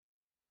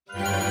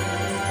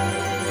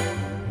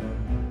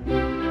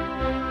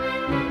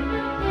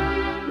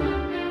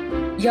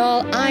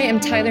Y'all, I am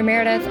Tyler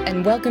Meredith,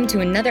 and welcome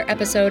to another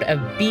episode of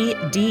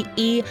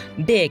BDE,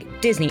 Big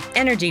Disney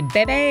Energy,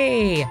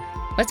 baby!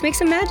 Let's make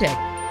some magic.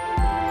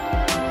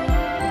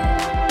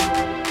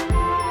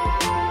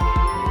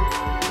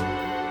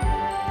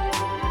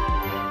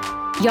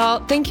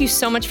 Y'all, thank you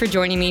so much for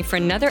joining me for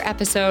another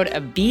episode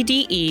of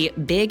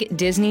BDE, Big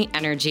Disney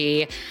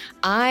Energy.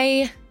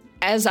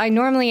 As I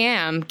normally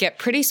am, get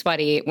pretty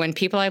sweaty when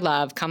people I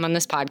love come on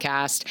this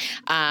podcast.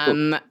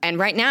 And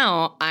right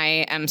now,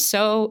 I am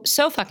so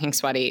fucking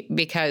sweaty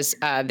because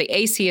the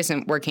AC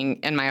isn't working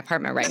in my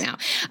apartment right now.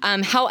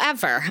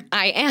 However,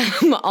 I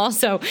am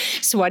also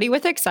sweaty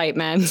with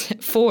excitement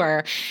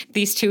for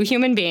these two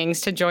human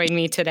beings to join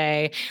me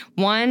today.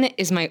 One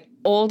is my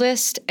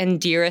oldest and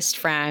dearest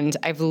friend.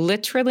 I've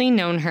literally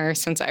known her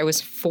since I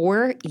was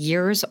 4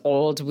 years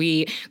old.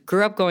 We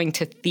grew up going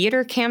to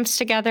theater camps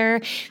together.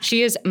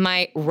 She is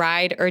my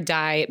ride or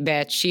die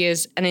bitch. She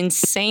is an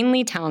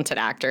insanely talented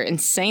actor,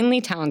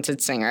 insanely talented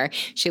singer.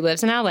 She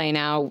lives in LA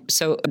now,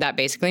 so that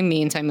basically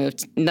means I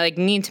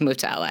need to move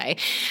to LA.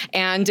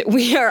 And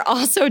we are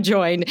also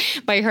joined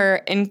by her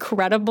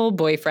incredible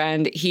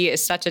boyfriend. He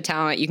is such a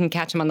talent. You can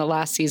catch him on the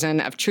last season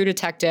of True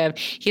Detective.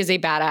 He is a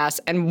badass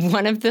and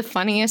one of the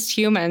funniest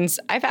humans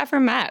I've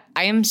ever met.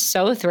 I am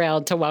so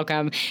thrilled to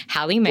welcome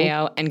Hallie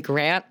Mayo and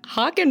Grant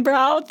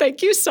Hockenbrow.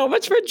 Thank you so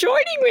much for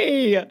joining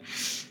me.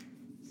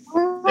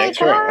 Oh Thanks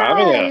for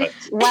having us.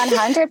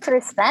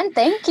 100%.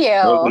 Thank you.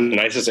 That was the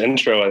nicest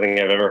intro I think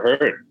I've ever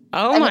heard.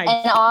 Oh my!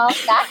 And all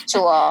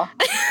factual.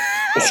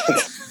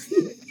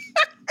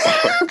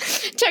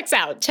 Checks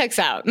out.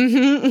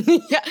 Mm-hmm.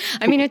 Yeah,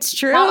 I mean, it's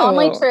true. Not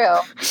only true,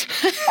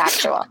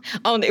 factual.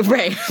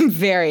 Right.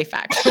 Very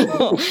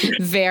factual.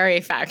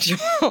 Very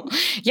factual.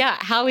 Yeah,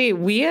 Hallie,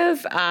 we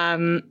have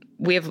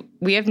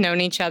known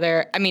each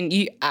other. I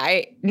mean,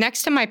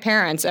 next to my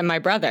parents and my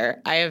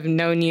brother, I have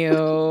known you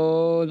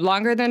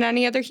longer than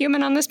any other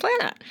human on this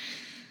planet.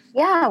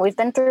 Yeah, we've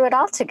been through it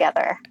all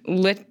together.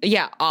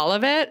 All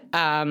of it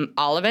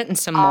and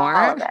some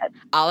more.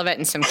 All of it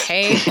and some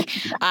cake.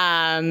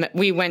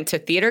 We went to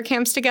theater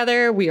camps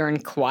together. We were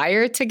in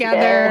choir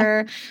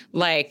together. Yeah.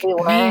 Like,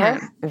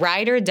 man,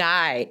 ride or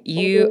die.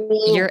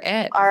 You're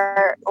it.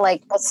 Are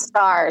like the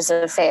stars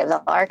of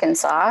Fayetteville,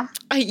 Arkansas.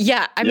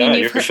 Yeah, I mean,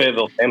 you're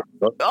Fayetteville famous.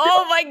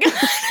 Oh my God.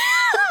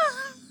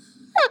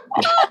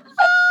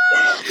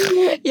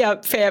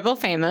 Yep, Fayetteville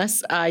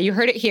famous. You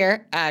heard it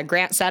here.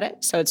 Grant said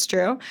it, so it's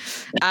true.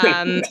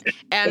 And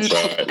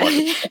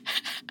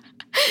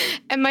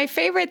and my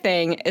favorite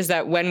thing is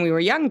that when we were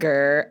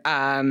younger,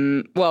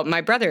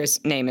 my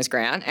brother's name is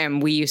Grant,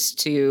 and we used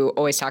to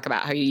always talk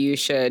about how you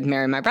should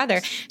marry my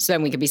brother so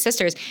then we could be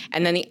sisters.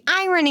 And then the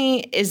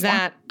irony is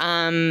that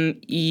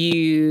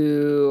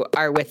you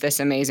are with this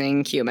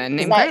amazing human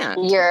named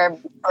Grant. Your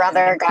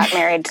brother got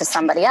married to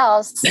somebody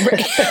else. And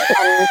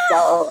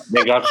so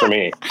thank God for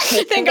me.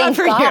 Thank God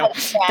for you.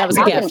 That was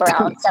a gift.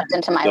 Brown stepped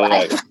into my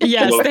life.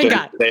 Yes, thank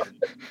God.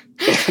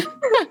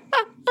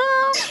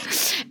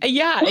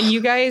 Yeah,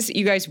 you guys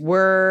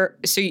were,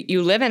 so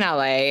you live in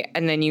LA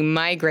and then you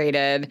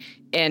migrated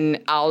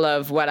in all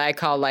of what I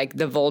call like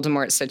the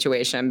Voldemort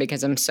situation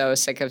because I'm so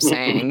sick of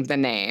saying the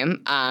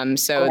name.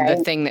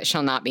 The thing that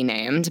shall not be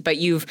named, but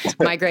you've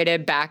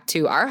migrated back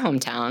to our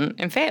hometown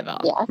in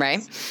Fayetteville,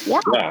 right?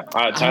 Yeah.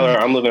 Tyler,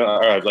 I'm living,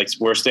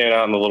 we're staying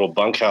out in the little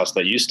bunkhouse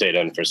that you stayed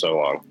in for so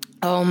long.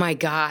 Oh my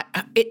God.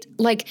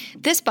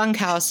 This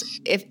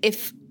bunkhouse,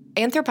 if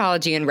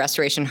Anthropology and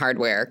Restoration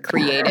Hardware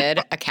created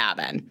a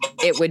cabin,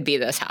 it would be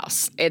this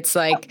house. It's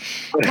like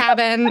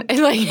cabin,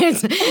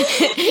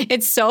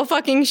 it's so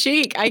fucking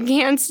chic. I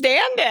can't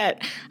stand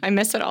it. I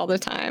miss it all the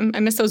time. I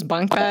miss those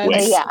bunk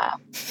beds. Yeah.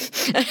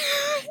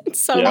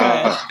 It's so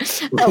good.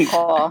 So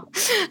cool.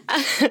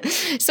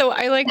 So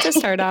I like to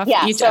start off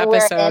each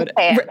episode.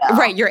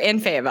 Right, you're in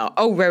Fayetteville.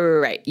 Oh,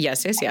 right.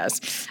 Yes.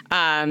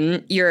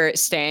 You're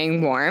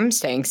staying warm,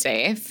 staying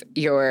safe.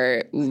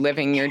 You're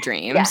living your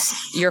dreams.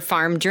 Yes. Your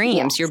farm dreams.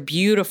 Your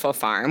beautiful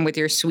farm with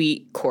your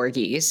sweet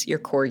corgis, your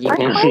corgi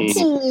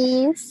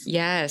corgis.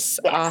 Yes.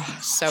 Oh,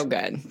 so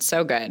good.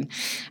 So good.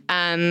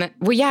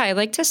 I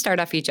like to start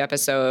off each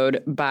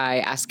episode by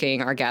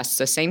asking our guests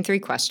the same three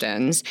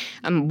questions.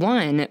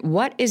 One,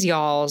 what is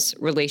y'all's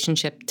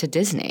relationship to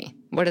Disney?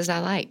 What is that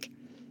like?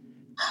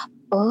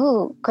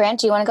 Oh,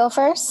 Grant, do you want to go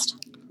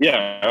first?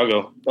 Yeah, I'll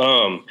go.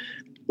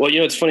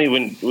 It's funny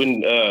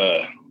when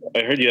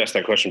I heard you ask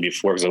that question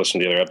before because I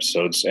listened to the other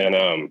episodes, and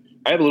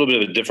I have a little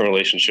bit of a different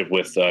relationship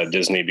with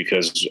Disney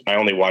because I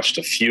only watched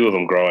a few of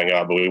them growing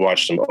up, but we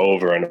watched them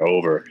over and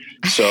over.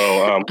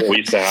 So we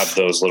used to have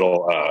those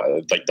little,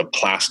 the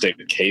plastic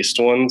cased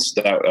ones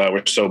that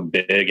were so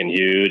big and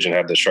huge and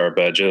had the sharp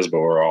edges, but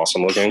were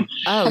awesome looking.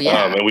 Oh,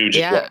 yeah. And we would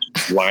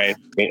just line.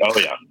 Oh,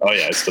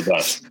 yeah, it's the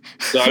best.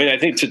 So, I mean, I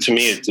think to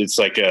me, it's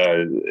like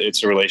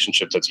it's a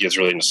relationship that gets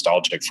really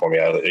nostalgic for me.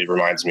 It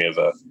reminds me of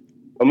a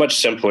much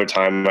simpler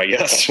time, I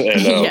guess. And,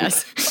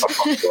 yes.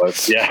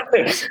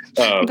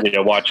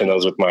 Watching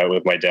those with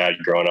my dad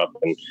growing up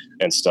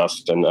and stuff.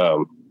 And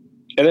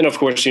then of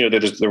course,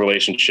 there's the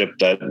relationship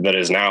that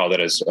is now that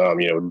is,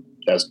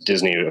 as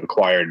Disney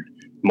acquired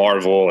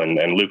Marvel and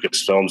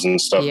Lucasfilms and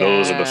stuff,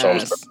 those are the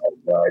films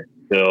that I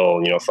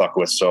still, fuck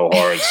with so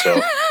hard.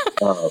 So,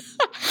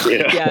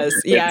 yes.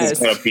 It's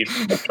kind of a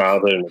piece of my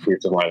childhood and a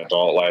piece of my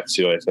adult life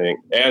too, I think,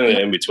 and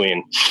in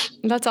between.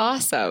 That's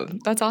awesome.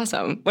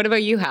 What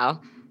about you,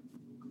 Hal?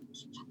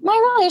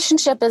 My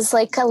relationship is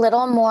like a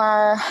little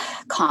more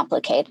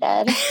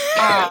complicated.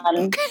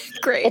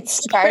 Great. It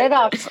started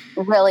off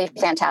really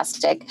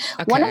fantastic.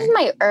 Okay. One of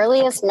my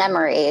earliest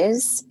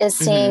memories is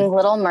seeing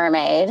Little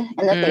Mermaid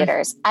in the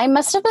theaters. I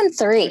must have been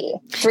three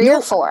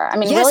or four. I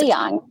mean, really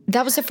young.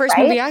 That was the first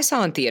movie I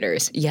saw in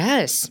theaters.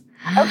 Yes.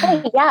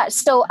 Okay, yeah.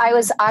 So I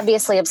was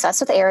obviously obsessed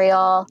with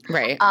Ariel.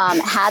 Right.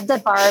 Had the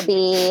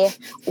Barbie.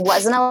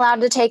 Wasn't allowed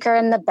to take her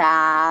in the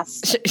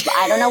bath.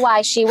 I don't know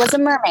why. She was a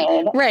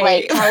mermaid. Right.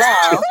 Like,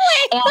 hello.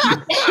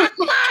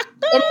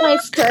 And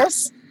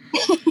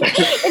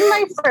in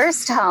my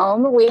first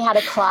home, we had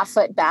a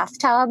clawfoot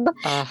bathtub,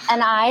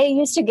 and I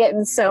used to get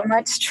in so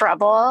much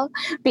trouble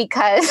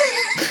because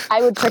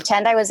I would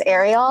pretend I was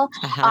Ariel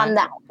on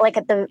that, like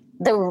at the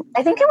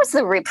I think it was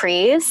the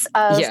reprise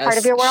of Part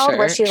of Your World,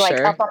 where she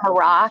up on the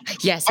rock.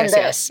 Yes.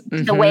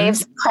 The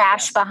waves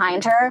crash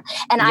behind her,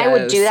 and I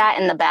would do that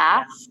in the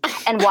bath,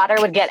 and water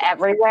would get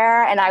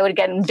everywhere, and I would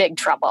get in big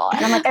trouble.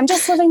 And I'm like, I'm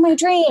just living my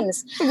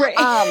dreams.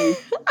 Right.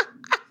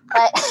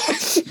 But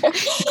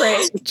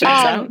great.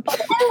 But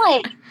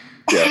then,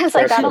 as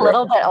I got a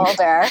little bit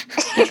older,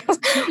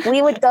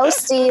 we would go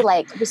see,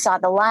 we saw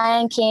The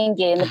Lion King,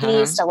 Beauty and the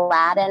Beast,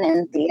 Aladdin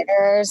in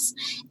theaters.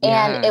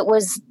 And it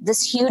was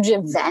this huge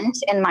event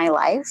in my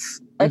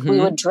life. We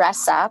would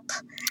dress up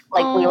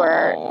we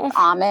were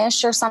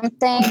Amish or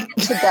something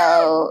to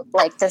go,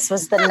 this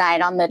was the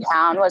night on the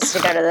town, was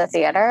to go to the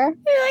theater.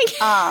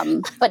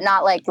 But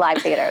not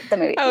live theater, the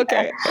movie theater.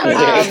 Okay.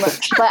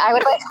 But I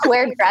would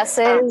wear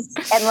dresses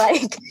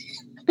and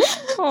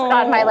put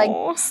on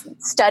my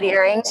stud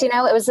earrings, it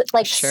was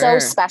so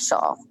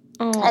special.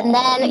 And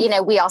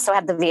then, we also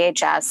had the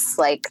VHS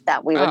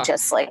that we would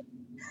just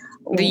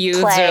the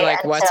youths are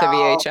what's a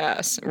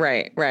VHS?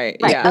 Right.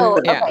 Yeah. Oh,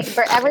 okay.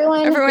 For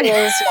everyone who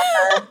is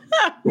younger,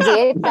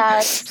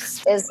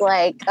 VHS is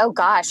oh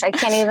gosh, I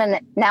can't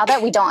even, now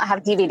that we don't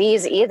have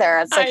DVDs either,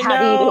 it's how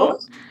do you?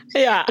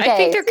 Yeah, okay, I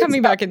think they're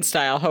coming back in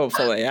style,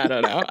 hopefully. I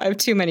don't know. I have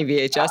too many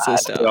VHSs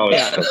still.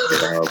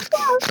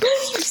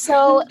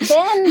 So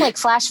then,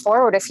 flash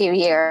forward a few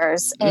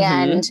years,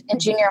 and in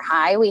junior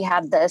high, we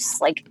had this,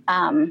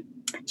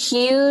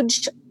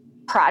 huge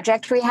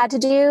project we had to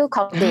do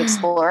called the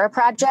Explorer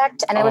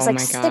Project. And it was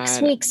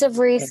 6 weeks of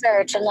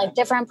research and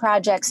different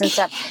projects and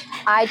stuff.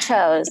 I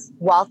chose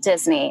Walt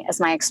Disney as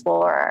my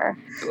explorer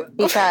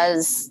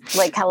because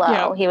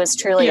he was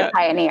truly a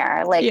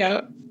pioneer,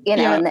 in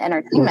the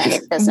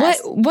entertainment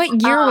business.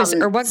 What year was,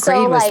 or what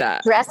grade was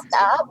that? Dressed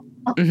up.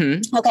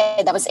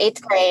 Okay, that was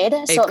 8th grade.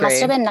 So it must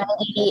have been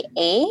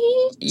 98.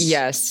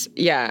 Yes.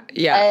 Yeah.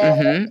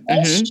 Yeah.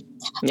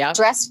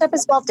 Dressed up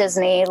as Walt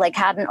Disney,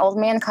 had an old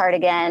man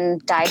cardigan,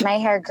 dyed my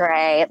hair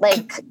gray,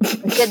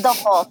 did the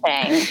whole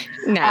thing.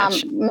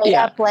 Made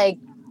up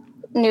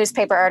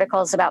newspaper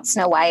articles about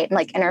Snow White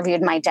and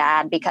interviewed my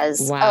dad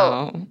because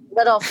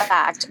little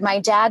fact, my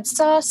dad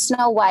saw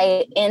Snow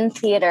White in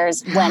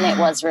theaters when it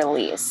was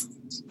released.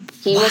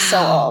 He was so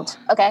old.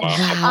 Okay.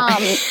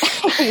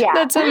 Yeah.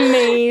 That's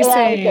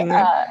amazing.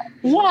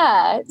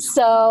 And,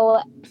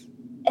 so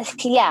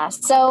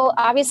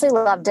obviously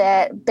loved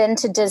it. Been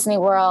to Disney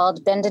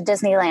World, been to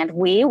Disneyland.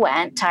 We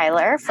went,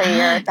 Tyler, for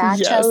your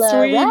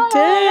bachelor.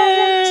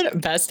 Yes, we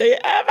did. Best day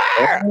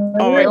ever.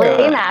 Oh my really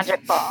God.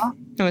 Magical.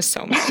 It was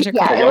so magical.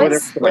 Yeah, it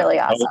was really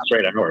awesome.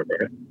 Straight hours,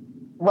 right?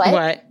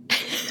 What?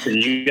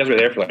 You guys were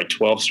there for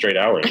 12 straight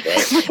hours,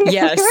 right?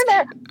 Yes. We were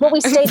there. Well,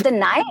 we stayed the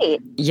night.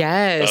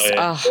 Yes.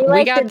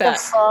 We got the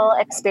full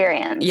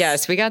experience.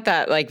 Yes, we got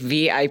that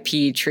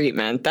VIP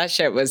treatment. That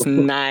shit was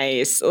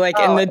nice. In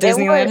the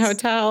Disneyland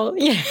hotel.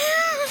 Yeah.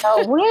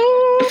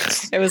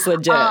 Sweet. It was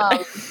legit.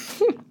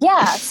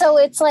 Yeah. So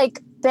it's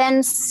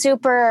been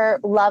super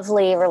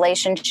lovely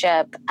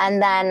relationship.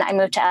 And then I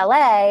moved to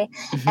LA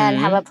and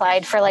have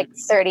applied for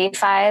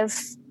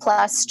 35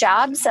 plus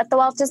jobs at the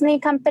Walt Disney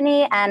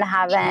Company and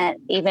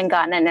haven't even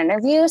gotten an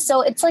interview.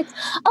 So it's a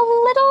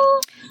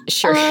little,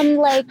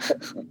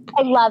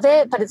 I love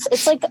it, but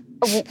it's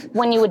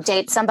when you would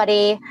date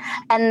somebody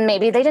and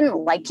maybe they didn't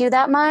like you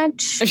that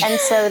much. And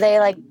so they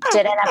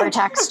didn't ever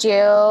text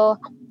you,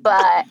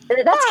 but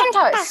that's kind of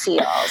how it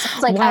feels.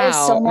 It's I have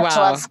so much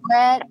love for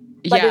it,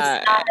 but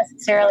it's not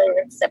necessarily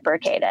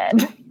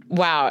reciprocated.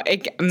 Wow.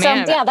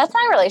 Man, so yeah, that's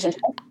my relationship.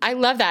 I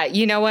love that.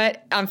 You know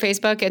what? On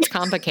Facebook, it's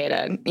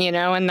complicated,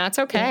 and that's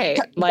okay.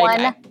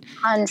 100.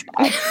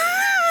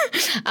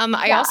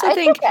 I also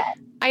think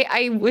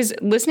I was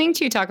listening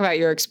to you talk about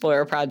your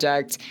Explorer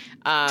project,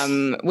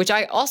 which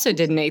I also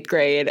did in 8th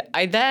grade.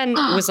 I then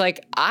was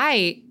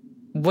I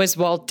was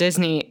Walt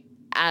Disney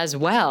as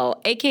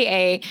well,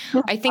 AKA,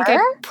 I think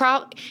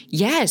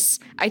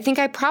I think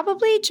I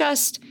probably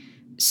just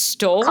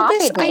stole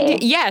this idea.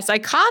 Yes, I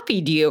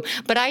copied you,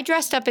 but I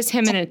dressed up as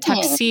him in a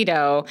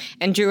tuxedo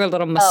and drew a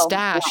little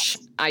mustache.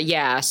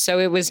 So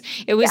it was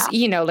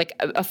like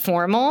a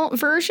formal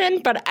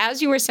version. But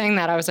as you were saying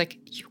that, I was like,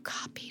 you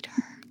copied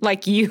her.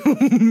 Like you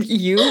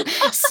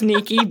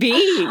sneaky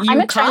bee,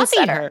 you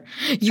copied her.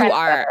 You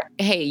are.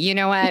 Hey, you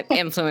know what?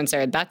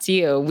 Influencer. That's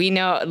you. We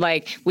know,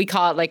 like we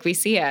call it like we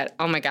see it.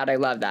 Oh my God, I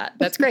love that.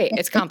 That's great.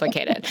 It's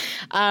complicated.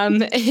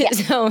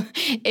 So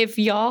if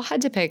y'all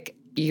had to pick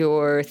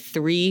your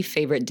 3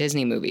 favorite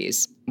Disney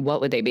movies,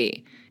 what would they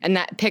be? And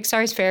that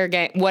Pixar's fair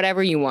game,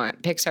 whatever you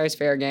want. Pixar's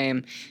fair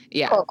game.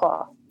 Yeah.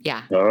 Cool.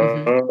 Yeah.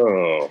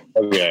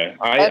 Okay.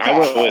 I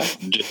went with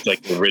just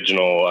like the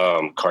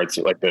original cards,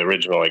 like the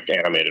original like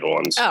animated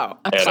ones. Oh,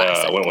 a and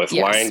classic. Went with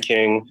Lion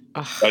King.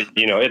 It's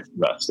the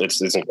best.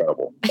 It's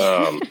incredible.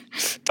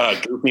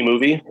 Goofy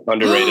movie,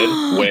 underrated,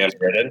 way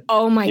underrated.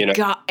 Oh my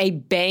God, a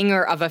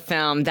banger of a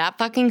film. That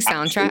fucking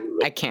soundtrack,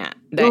 absolutely. I can't.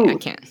 I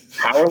can't.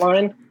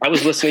 Powerline. I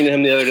was listening to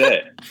him the other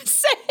day.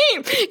 Same.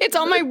 It's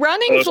on my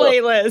running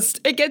playlist.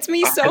 It gets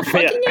me so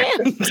fucking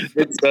amped.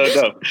 It's so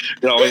dope.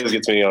 It always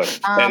gets me going.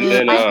 And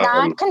then, I'm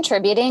not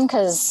contributing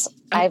because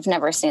I've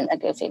never seen the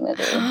Goofy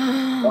movie.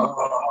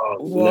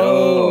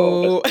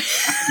 Whoa. No.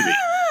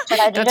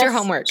 That's your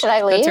homework. Should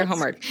I leave? That's your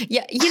homework.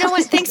 Yeah. You know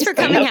what? Thanks for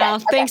coming, Hal.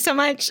 Okay. Thanks so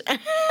much.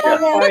 Thanks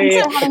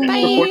for having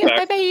me.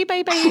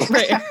 Bye.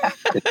 Right.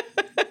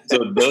 So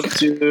those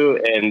 2,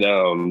 and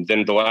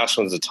then the last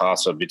one's a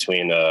toss-up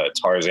between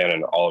Tarzan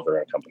and Oliver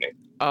and Company.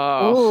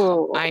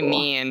 Oh, ooh. I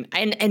mean,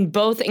 and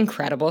both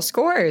incredible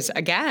scores.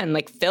 Again,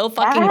 like Phil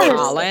fucking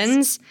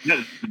Collins.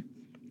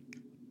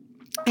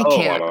 I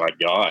can't. Oh my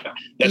God.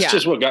 That's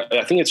just what got,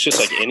 I think it's just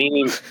like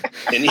any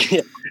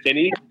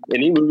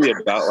movie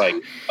about like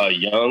a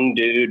young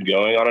dude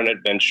going on an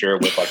adventure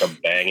with like a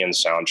banging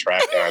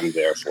soundtrack, and I'm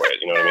there for it.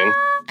 You know what I mean?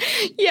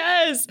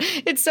 Yes.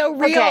 It's so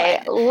real.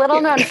 Okay.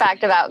 Little known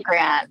fact about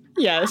Grant.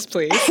 Yes,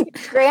 please.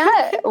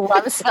 Grant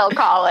loves Phil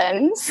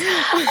Collins.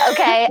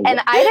 Okay.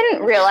 And I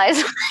didn't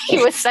realize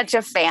he was such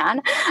a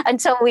fan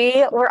until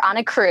we were on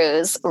a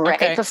cruise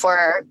right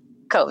before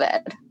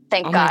COVID.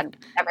 Thank God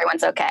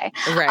everyone's okay.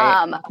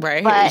 Right.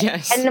 But,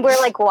 yes. And we're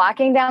like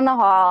walking down the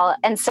hall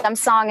and some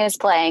song is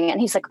playing and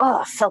he's like,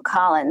 oh, Phil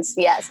Collins.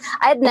 Yes.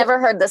 I had never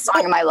heard this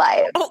song in my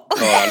life.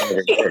 I never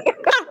heard it.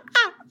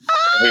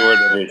 Every word,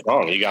 every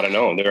song. You got to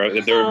know. There are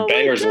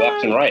bangers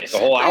left and right. The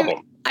whole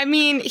album. I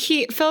mean,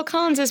 Phil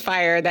Collins is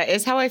fire. That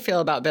is how I feel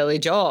about Billy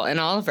Joel and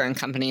Oliver and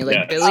Company.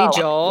 Like Billy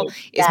Joel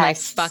is my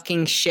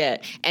fucking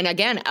shit. And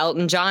again,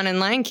 Elton John and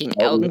Lion King.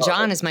 Elton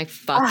John is my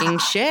fucking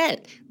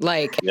shit.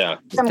 Like, they're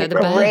the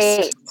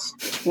best.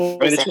 I mean,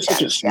 it's just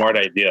such a smart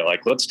idea.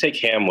 Like, let's take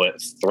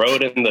Hamlet, throw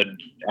it in the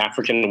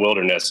African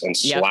wilderness, and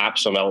slap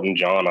some Elton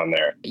John on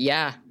there.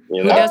 Yeah.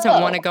 Who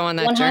doesn't want to go on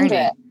that 100.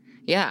 Journey?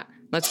 Yeah.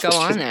 Let's go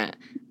on that.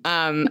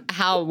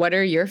 Hal, what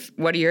are your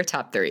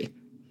top 3?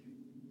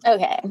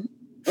 Okay.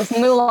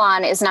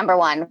 Mulan is number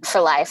 1 for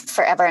life,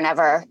 forever and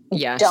ever.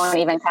 Yes. Don't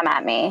even come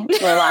at me.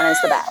 Mulan is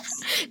the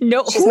best.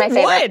 No, she's my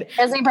favorite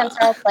Disney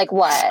princess. Like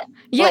what?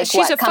 Yeah, like,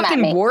 she's a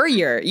fucking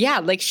warrior. Yeah,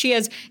 like she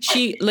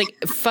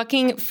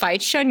fucking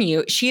fights Shan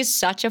Yu. She is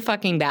such a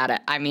fucking bad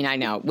at. I mean, I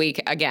know. I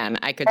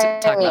could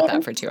talk about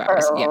that for 2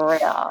 hours.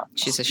 Real.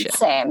 She's a shit.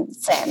 Same.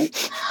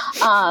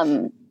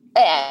 And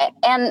I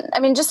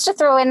mean, just to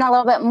throw in a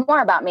little bit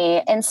more about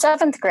me, in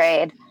 7th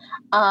grade,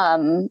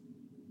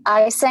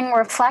 I sang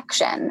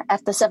Reflection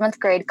at the 7th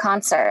grade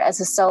concert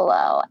as a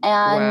solo,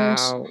 and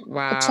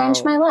it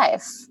changed my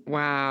life.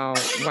 Wow.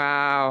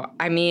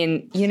 I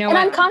mean, you know and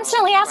what? I'm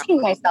constantly asking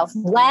myself,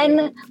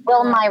 when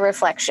will my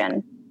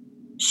reflection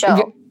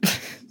show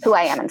who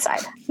I am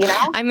inside? You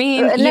know? I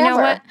mean, you know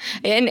what?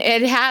 And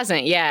it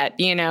hasn't yet.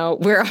 You know,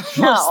 we're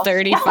almost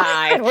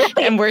 35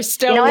 really. And we're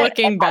still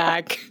looking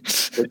back.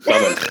 It's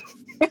coming.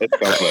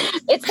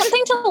 It's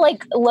something to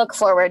like look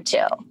forward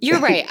to. You're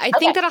right. I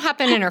think that'll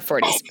happen in our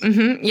 40s.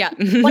 Mm-hmm. Yeah.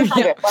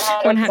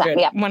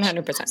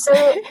 100%. So,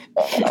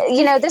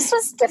 this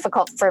was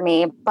difficult for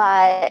me,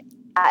 but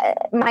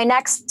my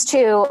next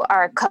 2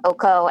 are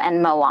Coco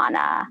and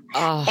Moana.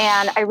 Oh.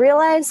 And I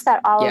realized that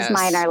all of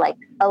mine are like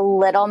a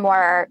little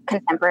more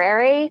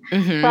contemporary,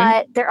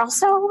 but they're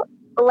also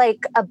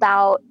like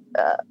about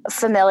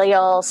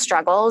familial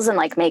struggles and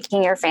like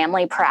making your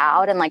family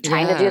proud and like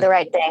trying to do the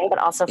right thing, but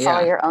also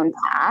follow your own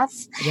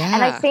path. Yeah.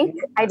 And I think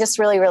I just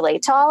really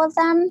relate to all of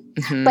them.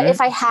 But if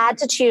I had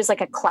to choose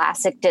like a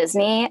classic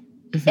Disney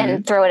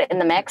and throw it in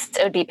the mix,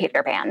 it would be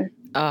Peter Pan.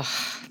 Oh,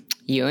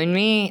 you and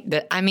me.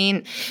 I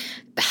mean,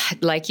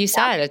 like you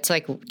said, it's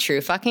like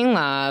true fucking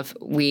love.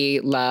 We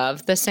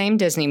love the same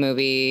Disney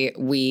movie.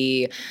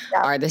 We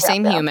are the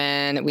same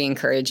human. We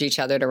encourage each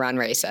other to run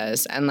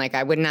races. And like,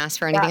 I wouldn't ask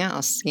for anything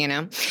else, you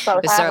know?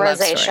 Both this have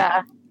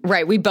rosacea.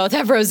 Right. We both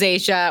have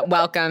rosacea.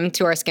 Welcome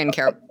to our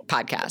skincare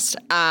podcast.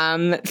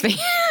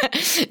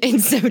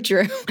 It's so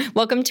true.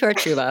 Welcome to our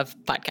True Love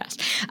podcast.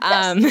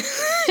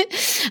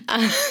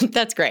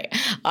 That's great.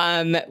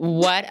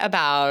 What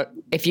about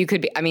if you could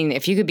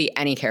be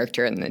any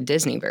character in the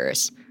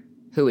Disneyverse,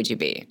 who would you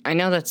be? I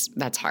know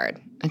that's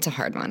hard. It's a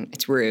hard one.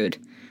 It's rude.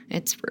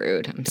 It's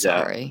rude. I'm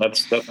sorry.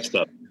 That's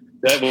stuff.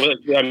 I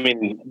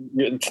mean,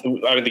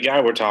 the guy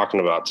we're talking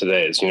about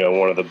today is,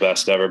 one of the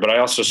best ever. But I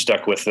also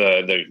stuck with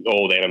the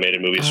old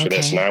animated movies for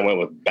this, and I went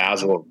with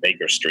Basil of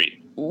Baker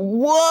Street.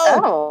 Whoa!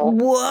 Oh.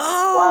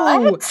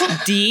 Whoa!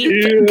 What?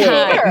 Deep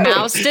cut.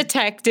 Mouse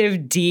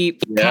Detective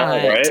deep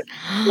cut. Right?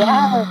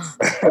 Yes.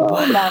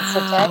 Mouse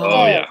Detective.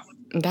 Oh yeah.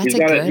 That's a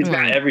good one. He's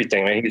got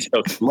everything, man. He's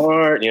so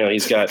smart.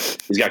 He's got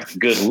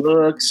good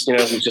looks.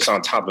 He's just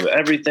on top of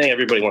everything.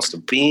 Everybody wants to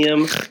be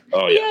him.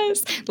 Oh yeah.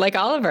 Yes, like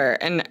Oliver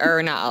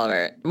or not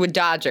Oliver with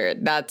Dodger.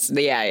 That's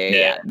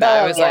yeah.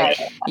 That was like,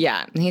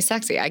 he's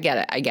sexy. I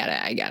get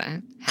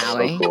it.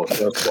 Hallie. So cool.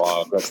 So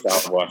suave. That's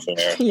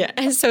savoir-faire. Yeah,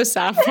 it's so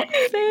savoir-faire.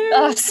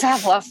 Oh,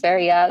 savoir-faire,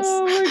 yes.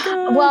 Oh my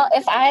God. Well,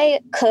 if I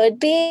could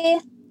be,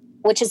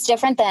 which is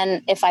different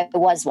than if I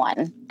was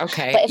one.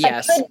 Okay. But if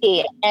I could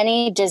be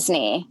any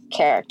Disney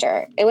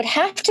character, it would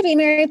have to be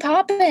Mary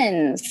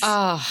Poppins.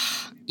 Oh,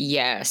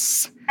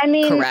 yes. I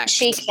mean, correct.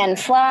 She can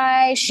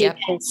fly. She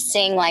can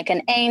sing like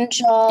an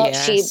angel.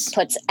 Yes. She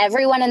puts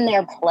everyone in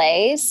their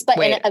place, but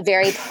in a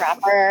very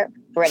proper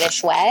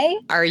British way.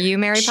 Are you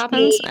Mary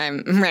Poppins?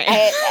 I'm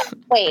right.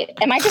 Wait,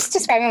 am I just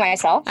describing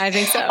myself? I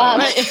think so.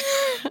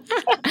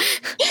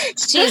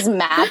 She's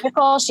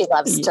magical. She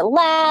loves to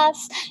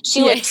laugh.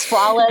 She looks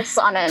flawless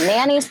on a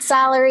nanny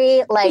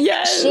salary. Like,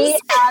 she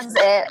has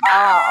it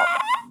all.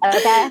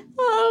 Okay.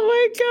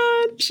 Oh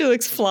my God. She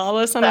looks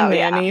flawless on a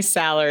nanny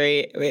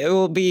salary. It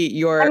will be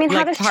your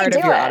part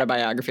of your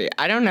autobiography.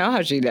 I don't know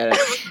how she did it.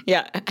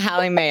 Yeah.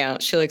 Hallie Mayo.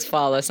 She looks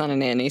flawless on a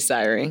nanny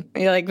salary.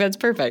 You're like, that's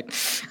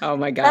perfect. Oh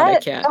my God. I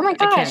can't. Oh my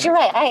gosh. You're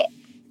right.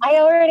 I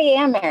already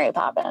am Mary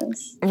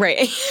Poppins.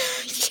 Right.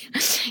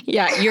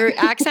 Yeah, your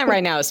accent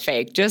right now is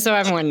fake, just so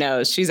everyone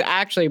knows. She's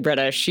actually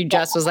British. She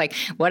just was like,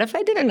 what if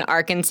I did an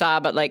Arkansas,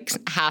 but like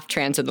half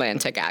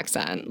transatlantic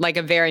accent, like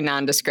a very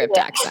nondescript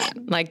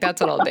accent? Like,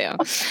 that's what I'll do.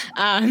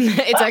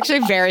 It's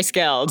actually very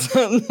skilled.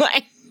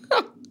 Right.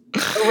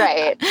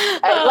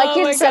 Like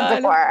you said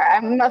before,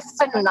 I'm a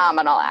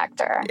phenomenal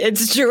actor.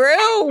 It's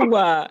true.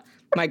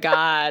 My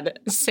God,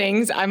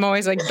 sings. I'm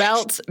always like,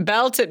 belt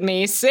at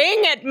me,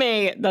 sing at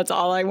me. That's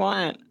all I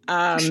want.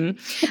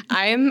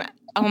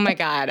 Oh my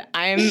God,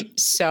 I'm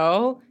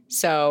so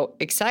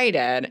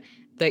excited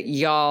that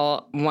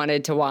y'all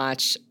wanted to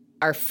watch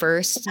our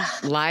first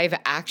live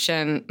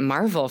action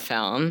Marvel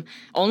film,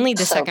 only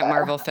the second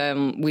Marvel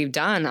film we've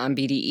done on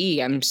BDE.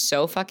 I'm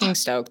so fucking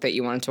stoked that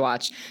you wanted to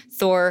watch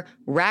Thor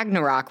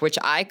Ragnarok, which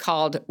I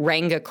called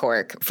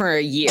Rangakork for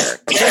a year,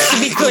 just to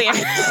be clear.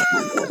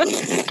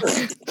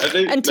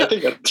 I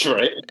think that's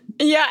right.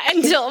 Yeah,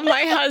 until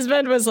my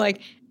husband was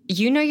like,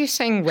 you're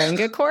saying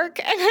Rangakork?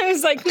 And I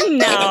was like,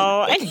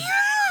 no. And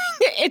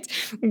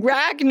it's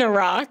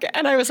Ragnarok.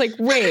 And I was like,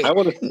 wait. I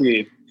want to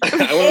see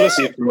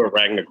if you were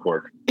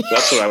Ragnarok.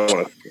 That's what I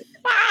want to see.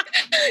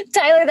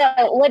 Tyler,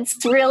 though,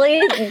 what's really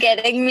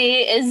getting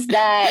me is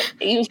that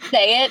you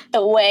say it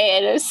the way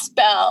it is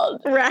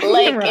spelled. Ragnarok.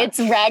 Like it's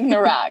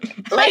Ragnarok.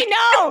 Like,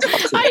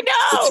 I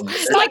know.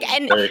 Like,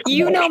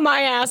 and my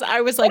ass,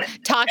 I was like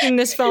talking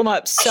this film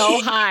up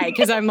so high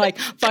because I'm like,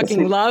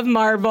 fucking love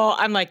Marvel.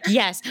 I'm like,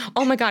 yes.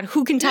 Oh my God,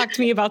 who can talk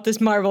to me about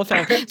this Marvel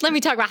film? Let me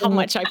talk about how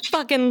much I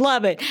fucking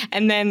love it.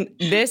 And then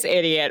this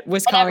idiot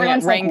was calling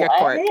it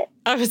Rangakork.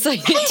 I was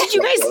like, did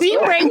you guys see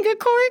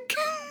Rangakork?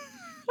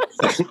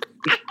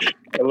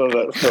 I love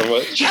that so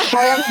much.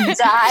 I'm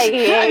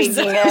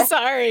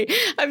dying.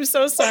 I'm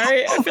so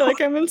sorry. I feel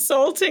like I'm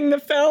insulting the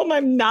film.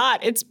 I'm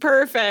not. It's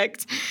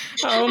perfect.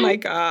 Oh my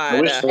God.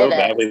 I wish so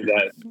badly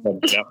that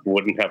Jeff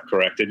wouldn't have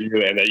corrected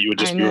you and that you would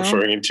just be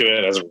referring to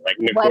it as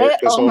Ragnarok.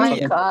 Oh my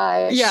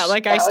gosh. Yeah,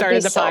 like I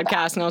started the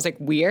podcast and I was like,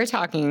 we are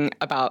talking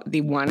about the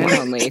one and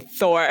only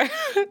Thor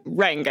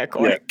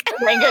Rangakork.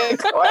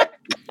 Yeah.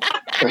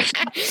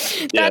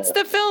 That's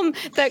the film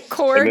that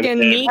Korg and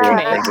Meek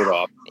made.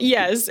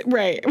 Yes,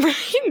 right.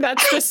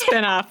 That's the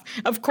spinoff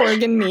of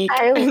Korg and Meek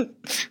and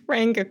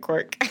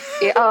Rangakork.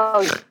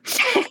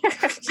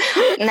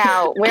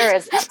 Now, where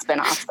is that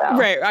spinoff, though?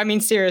 Right. I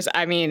mean, serious.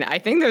 I mean, I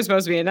think there's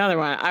supposed to be another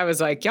one. I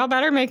was like, y'all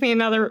better make me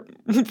another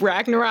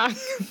Ragnarok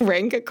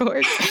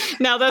Rangakork.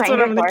 Now that's what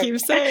I'm going to keep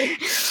saying.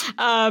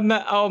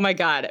 Oh my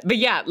God. But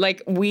yeah,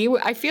 like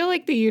I feel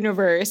like the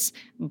universe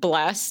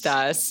blessed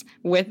us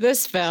with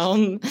this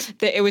film.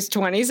 That it was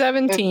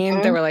 2017.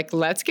 Mm-hmm. They were like,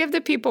 let's give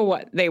the people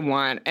what they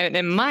want. And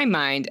in my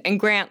mind, and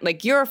Grant,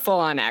 like you're a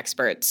full-on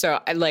expert. So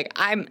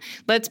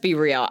let's be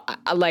real.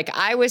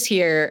 I was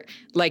here,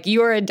 like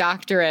you are a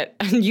doctorate,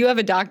 you have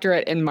a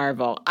doctorate in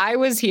Marvel. I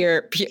was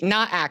here,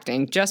 not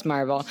acting, just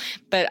Marvel.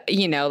 But,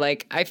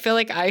 I feel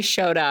like I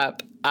showed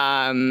up,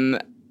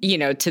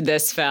 to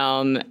this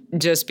film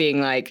just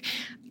being like,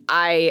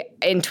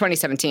 in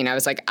 2017, I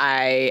was like,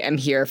 I am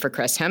here for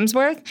Chris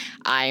Hemsworth.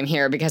 I am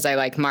here because I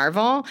like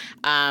Marvel.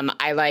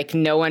 I like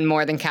no one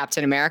more than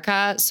Captain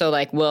America. So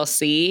we'll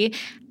see.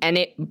 And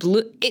it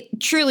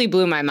truly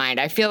blew my mind.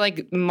 I feel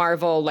like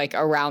Marvel,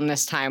 around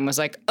this time was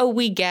like, oh,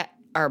 we get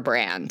our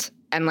brand.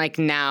 And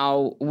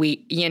now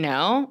we, I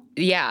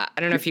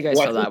don't know if you guys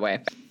feel that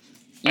way.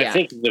 I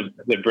think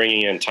the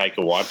bringing in Taika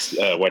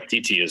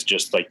Waititi is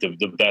just like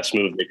the best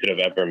move they could have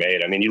ever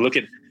made. I mean, you look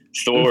at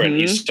Thor and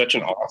he's such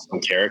an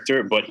awesome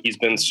character, but he's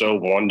been so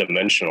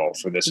one-dimensional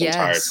for this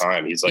entire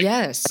time. He's like a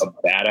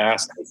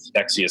badass and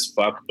sexy as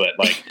fuck, but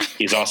like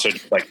he's also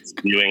like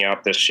spewing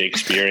out this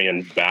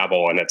Shakespearean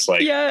babble, and it's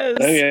like,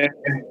 okay.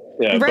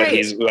 Yeah, but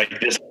he's like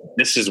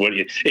this is what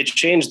it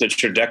changed the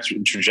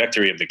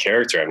trajectory of the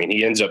character. I mean,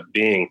 he ends up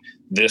being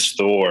this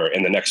Thor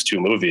in the next 2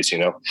 movies, you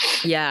know?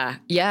 Yeah.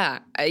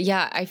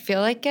 I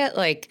feel like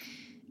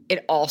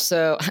it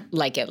also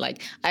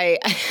I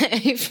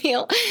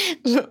feel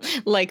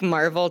like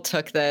Marvel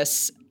took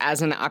this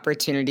as an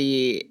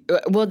opportunity.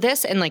 Well,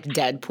 this and like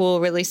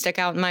Deadpool really stick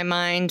out in my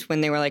mind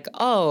when they were like,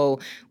 oh,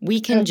 we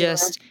can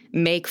just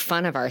make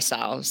fun of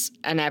ourselves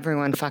and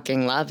everyone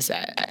fucking loves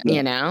it,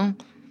 you know?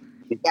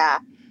 Yeah.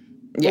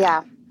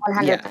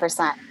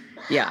 100%.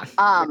 Yeah.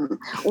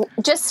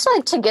 Just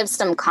like to give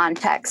some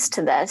context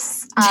to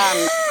this,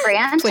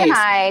 Grant and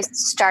I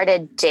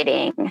started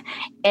dating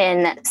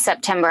in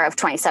September of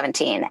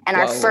 2017, and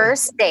our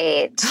first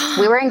date,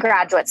 we were in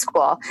graduate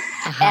school,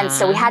 and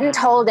so we hadn't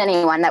told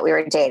anyone that we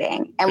were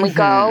dating, and we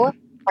go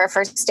for our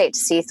first date to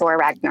see Thor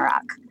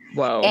Ragnarok.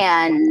 Whoa.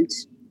 And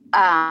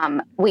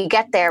we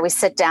get there, we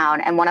sit down,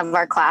 and one of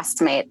our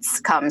classmates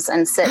comes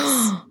and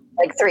sits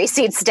like 3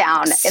 seats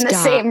down in the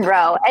same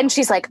row, and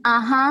she's like,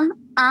 and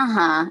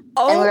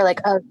we were like,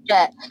 oh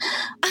shit.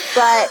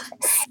 But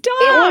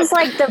it was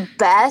like the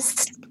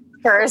best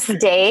first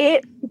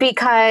date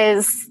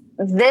because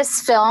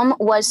this film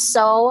was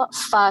so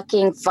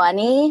fucking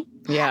funny.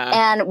 Yeah.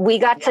 And we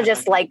got to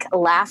just like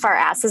laugh our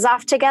asses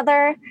off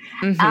together.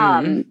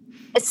 So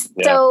it's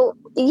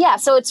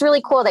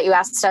really cool that you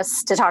asked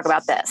us to talk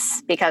about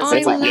this because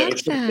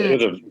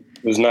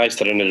it was nice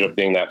that it ended up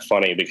being that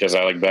funny because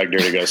I like begged her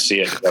to go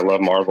see it. I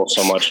love Marvel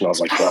so much, and I was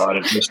like, God,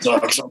 if this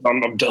sucks,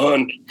 I'm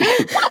done.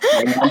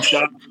 I'm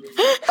shut.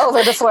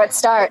 Over before it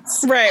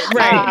starts. Right.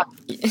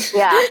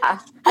 Yeah.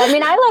 I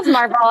mean, I love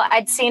Marvel.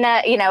 I'd seen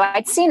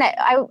it.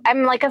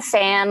 I'm like a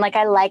fan. Like,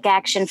 I like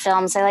action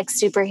films. I like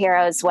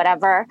superheroes,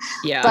 whatever.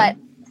 Yeah. But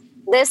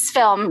this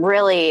film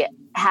really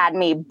had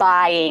me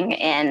buying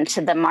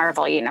into the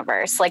Marvel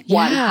universe, like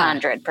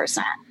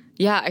 100%.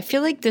 Yeah, I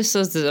feel like this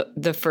was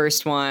the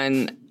first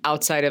one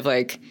outside of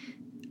like,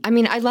 I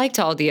mean, I liked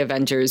all the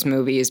Avengers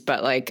movies,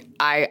 but like,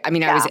 I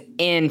was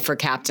in for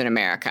Captain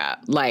America.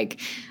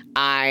 Like,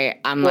 I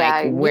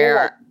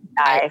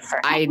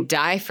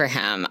die for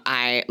him.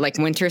 I like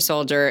Winter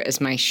Soldier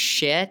is my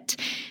shit.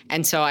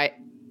 And so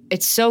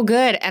it's so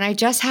good. And I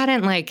just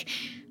hadn't like,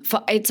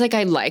 it's like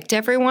I liked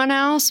everyone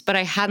else, but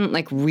I hadn't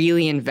like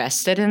really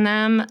invested in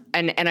them.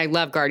 And I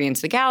love Guardians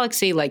of the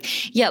Galaxy. Like,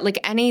 like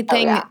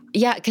anything.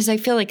 Because I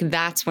feel like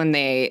that's when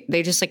they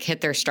just like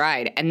hit their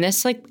stride. And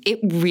this, like, it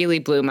really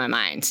blew my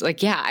mind.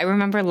 Like, I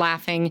remember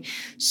laughing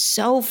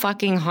so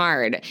fucking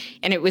hard.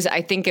 And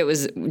I think it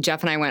was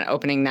Jeff and I went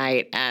opening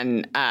night,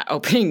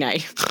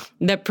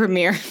 the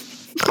premiere.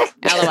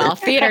 LOL,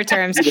 theater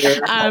terms.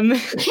 Theater. What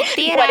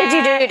did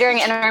you do during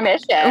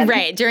intermission?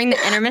 Right, during the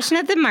intermission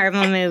of the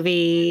Marvel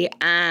movie,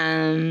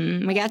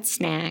 we got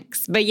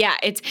snacks. But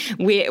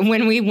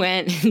when we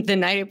went the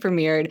night it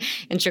premiered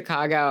in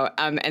Chicago,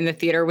 and the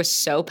theater was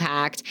so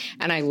packed.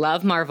 And I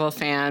love Marvel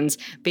fans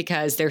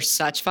because they're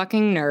such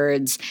fucking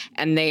nerds,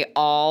 and they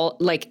all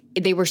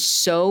they were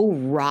so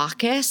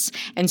raucous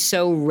and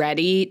so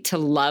ready to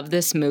love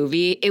this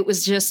movie. It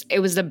was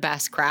the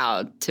best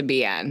crowd to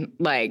be in.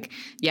 Like,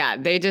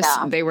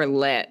 they were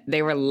lit.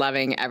 They were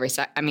loving every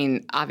second. I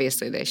mean,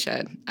 obviously they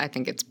should. I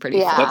think it's pretty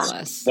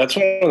flawless. That's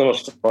one of the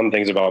most fun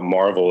things about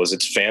Marvel is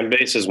its fan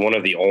base is one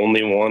of the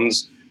only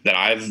ones that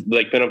I've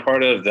been a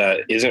part of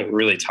that isn't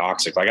really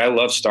toxic. Like, I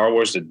love Star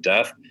Wars to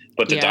death,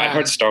 but the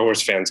diehard Star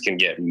Wars fans can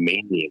get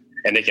mean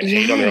and they can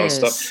hate on their own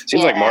stuff.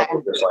 Seems like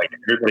Marvel is like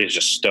everybody's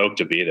just stoked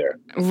to be there.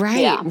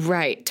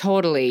 Right.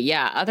 Totally.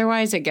 Yeah.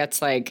 Otherwise it gets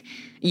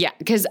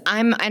because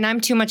I'm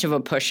too much of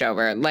a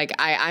pushover. Like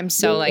I'm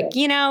so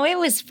it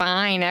was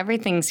fine.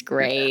 Everything's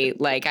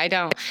great. Like I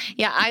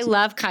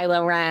love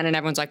Kylo Ren and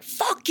everyone's like,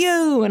 fuck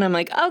you. And I'm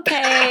like,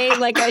 okay.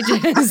 Like I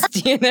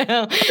just,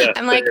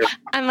 I'm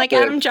like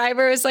Adam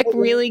Driver is like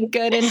really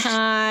good and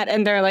hot.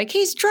 And they're like,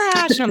 he's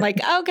trash. And I'm like,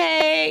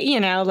 okay.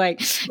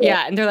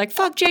 And they're like,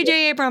 fuck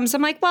J.J. Abrams.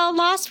 I'm like, well,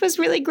 Lost was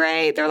really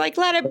great. They're like,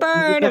 let it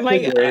burn. I'm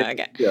like,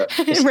 okay. Yeah.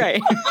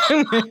 Right.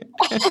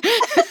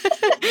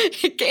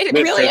 It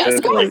really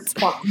escalates.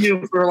 Fuck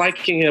you for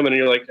liking him. And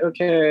you're like,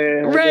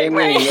 okay. Right.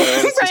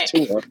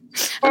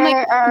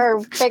 There are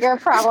bigger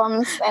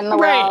problems in the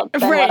world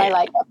than what I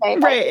like. Okay,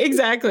 right.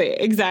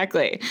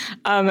 Exactly.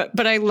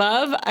 But I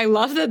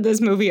love that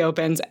this movie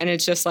opens and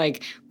it's just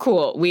like,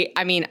 cool.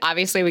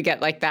 Obviously we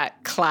get like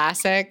that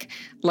classic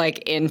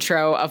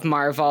intro of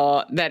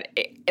Marvel that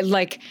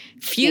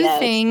few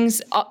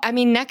things,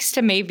 next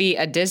to maybe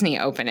a Disney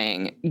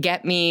opening,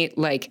 get me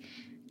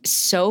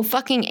so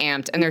fucking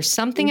amped. And there's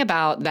something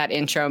about that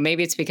intro.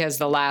 Maybe it's because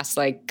the last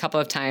like couple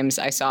of times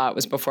I saw it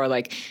was before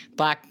like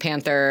Black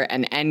Panther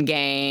and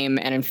Endgame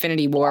and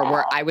Infinity War,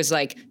 where I was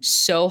like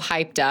so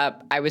hyped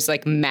up. I was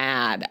like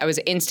mad. I was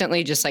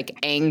instantly just like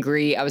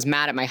angry. I was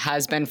mad at my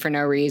husband for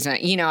no reason.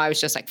 You know, I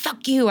was just like,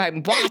 fuck you.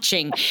 I'm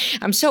watching.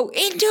 I'm so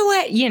into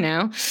it. You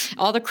know,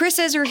 all the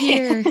Chris's are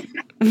here.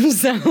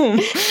 So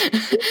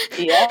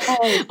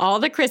Yeah. all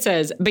the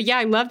Chris's. But yeah,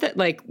 I love that.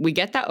 Like we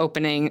get that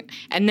opening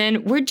and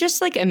then we're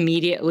just like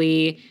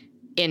immediately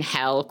in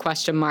hell, ?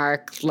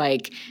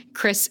 Like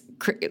Chris,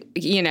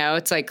 you know,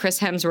 it's like Chris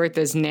Hemsworth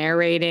is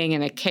narrating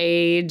in a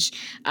cage,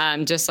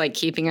 just like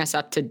keeping us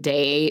up to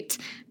date.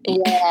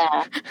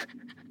 Yeah.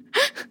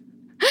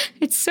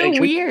 It's so And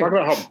can weird. we talk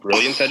about how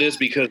brilliant that is?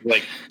 Because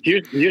like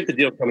here's the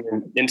deal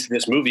coming into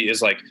this movie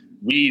is like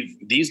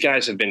these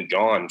guys have been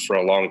gone for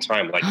a long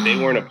time. Like they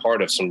weren't a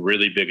part of some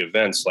really big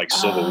events like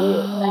Civil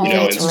War, you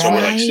know. And so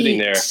we're like sitting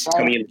there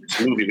coming into this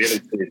movie.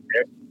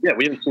 We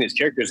haven't seen these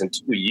characters in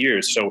 2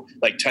 years. So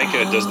like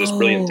Taika does this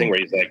brilliant thing where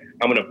he's like,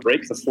 I'm going to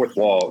break the fourth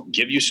wall,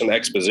 give you some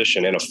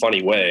exposition in a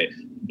funny way.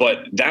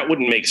 But that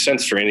wouldn't make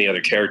sense for any other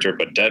character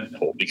but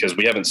Deadpool, because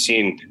we haven't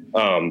seen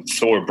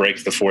Thor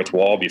break the fourth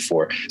wall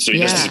before. So he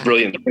does this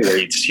brilliant thing where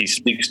he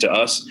speaks to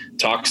us,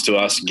 talks to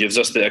us, gives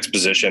us the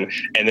exposition,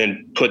 and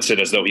then puts it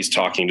as though he's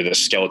talking to the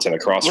skeleton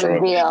across from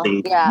him. We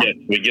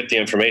get the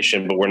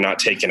information, but we're not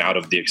taken out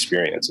of the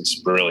experience. It's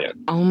brilliant.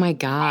 Oh my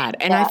God.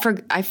 And I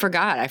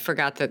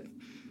forgot that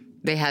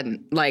they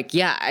hadn't, like,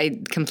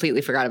 I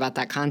completely forgot about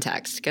that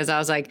context, because I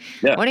was like,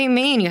 what do you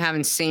mean you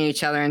haven't seen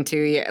each other in 2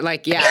 years?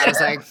 Like, I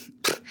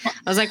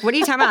was like, what are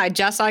you talking about? I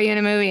just saw you in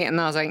a movie. And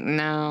I was like,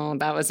 no,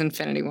 that was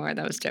Infinity War.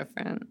 That was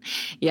different.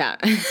 Yeah.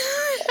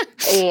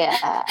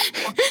 Yeah.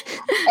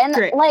 And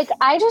like,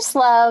 I just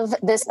love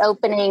this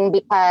opening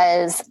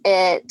because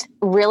it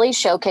really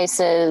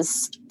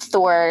showcases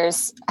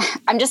Thor's,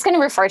 I'm just going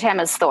to refer to him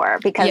as Thor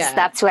because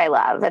that's who I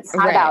love. It's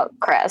not about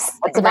Chris.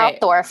 It's about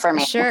Thor for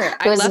me. Sure.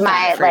 I love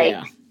that for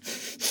you.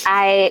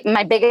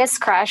 My biggest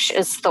crush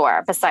is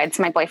Thor, besides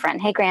my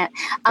boyfriend. Hey, Grant.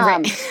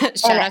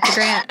 Shout out to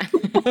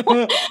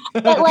Grant.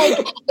 But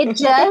like, it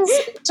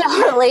just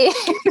totally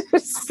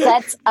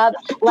sets up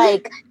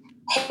like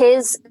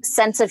his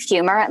sense of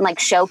humor and like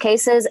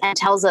showcases and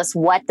tells us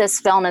what this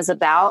film is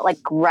about, like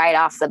right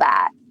off the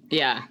bat.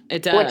 Yeah,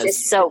 it does. Which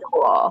is so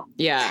cool.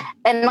 Yeah.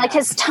 And like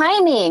his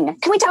timing.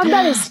 Can we talk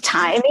about his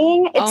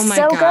timing? It's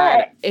so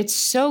good. It's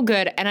so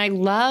good. And I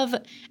love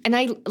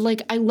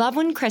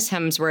when Chris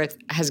Hemsworth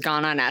has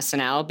gone on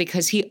SNL,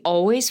 because he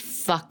always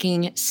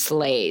fucking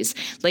slays.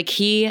 Like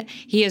he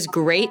has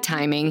great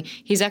timing.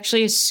 He's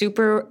actually a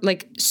super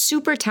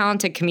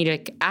talented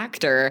comedic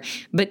actor,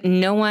 but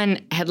no one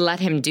had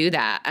let him do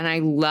that. And I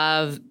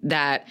love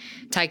that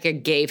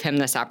Taika gave him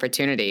this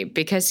opportunity,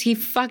 because he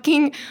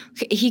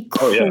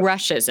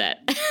crushes it.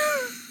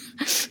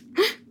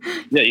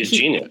 Yeah, he's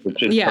genius.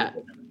 Which is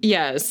perfect.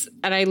 Yes.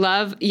 And I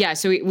love,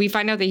 so we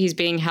find out that he's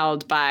being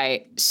held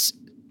by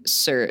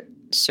Serta,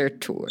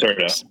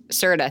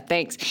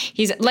 thanks.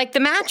 He's like the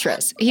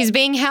mattress. He's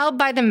being held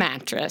by the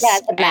mattress. Yeah,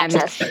 the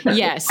mattress.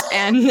 Yes.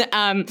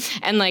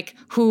 And like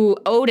who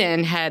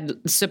Odin had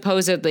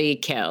supposedly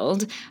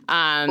killed.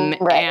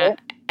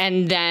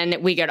 And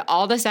then we get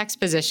all this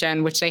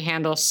exposition, which they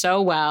handle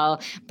so well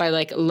by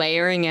like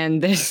layering in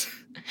this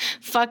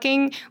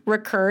fucking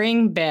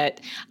recurring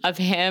bit of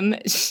him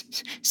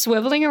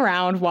swiveling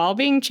around while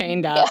being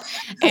chained up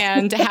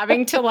and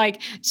having to like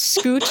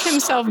scooch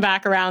himself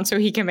back around so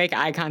he can make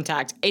eye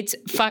contact. It's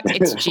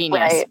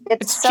genius. Right.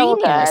 It's so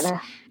genius. Good.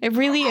 It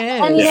really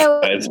is. And you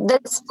know,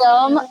 this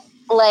film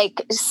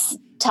like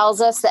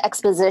tells us the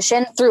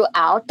exposition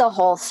throughout the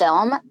whole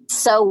film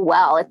so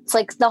well. It's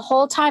like the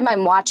whole time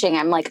I'm watching,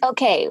 I'm like,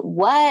 okay,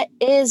 what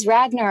is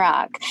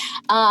Ragnarok?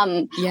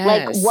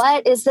 Like,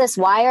 what is this?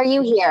 Why are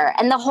you here?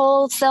 And the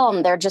whole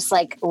film, they're just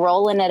like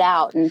rolling it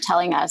out and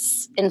telling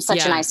us in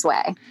such a nice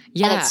way.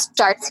 Yeah. And it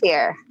starts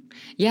here.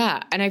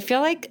 Yeah. And I feel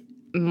like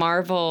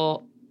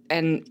Marvel,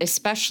 and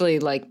especially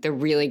like the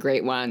really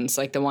great ones,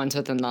 like the ones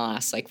within the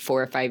last like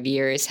 4 or 5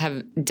 years,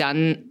 have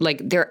done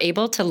like they're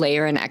able to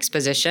layer in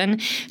exposition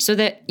so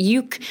that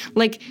you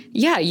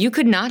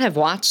could not have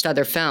watched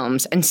other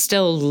films and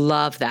still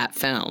love that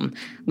film.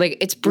 Like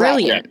it's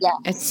brilliant.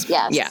 Right.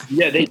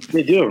 Yeah. They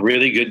do a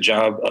really good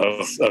job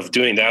of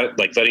doing that,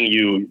 like letting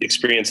you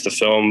experience the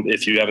film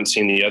if you haven't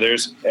seen the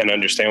others and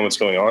understand what's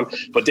going on.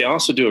 But they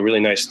also do a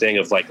really nice thing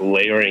of like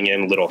layering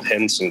in little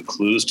hints and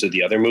clues to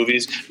the other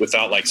movies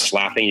without like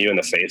slapping you in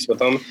the face with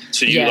them.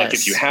 So you like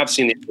if you have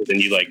seen these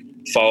and you like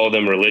follow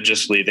them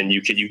religiously, then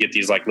you get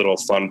these like little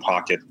fun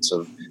pockets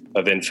of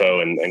info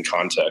and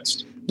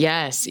context.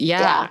 Yes.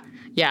 Yeah.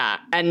 Yeah.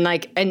 And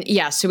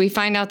so we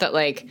find out that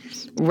like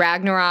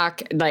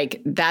Ragnarok,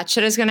 like that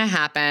shit is going to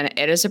happen.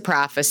 It is a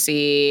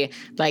prophecy,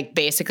 like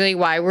basically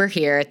why we're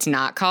here. It's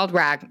not called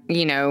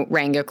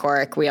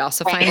Rangakork. We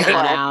also find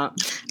that out.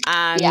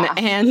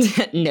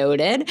 And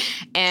noted.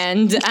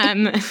 And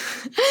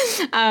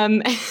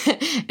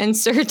and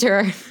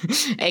Surtur,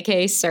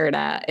 aka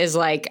Serta, is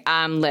like,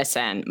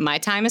 listen, my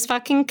time has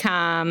fucking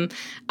come.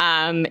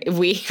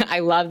 I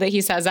love that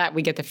he says that.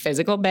 We get the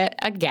physical bit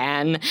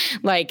again.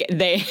 Like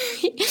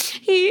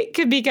he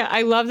could be.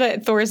 I love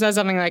that Thor says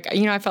something like,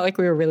 I felt like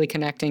we were really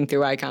connecting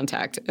through eye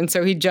contact, and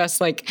so he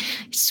just like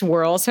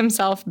swirls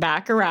himself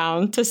back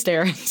around to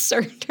stare at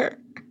Surtur.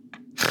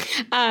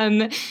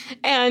 And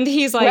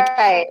he's like,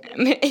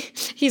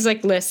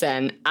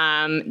 listen,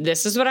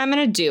 this is what I'm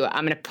gonna do.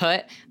 I'm gonna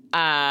put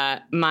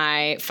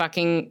my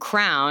fucking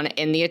crown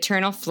in the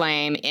eternal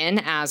flame in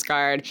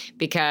Asgard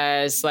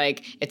because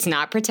like it's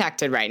not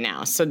protected right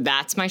now. So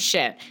that's my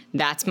shit.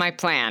 That's my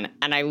plan.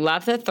 And I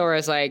love that Thor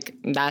is like,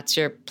 that's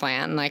your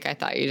plan? Like, I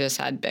thought you just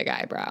had big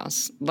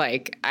eyebrows.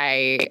 Like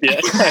and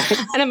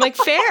I'm like,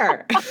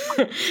 fair.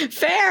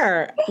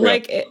 Fair. Yeah.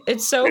 Like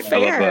it's so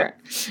fair.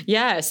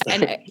 Yes.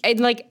 And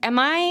like,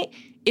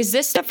 is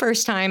this the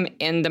first time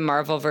in the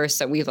Marvelverse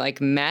that we've like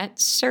met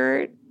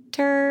Surtur?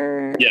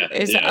 Yeah.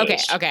 Okay.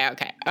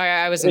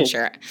 I wasn't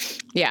sure.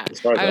 Yeah.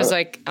 I was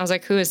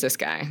like, who is this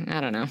guy? I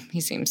don't know. He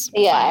seems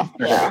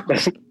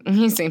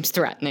he seems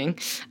threatening.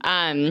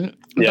 But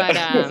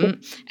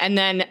and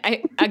then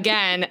I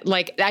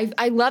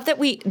love that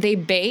they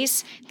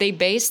base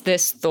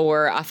this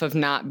Thor off of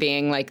not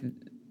being like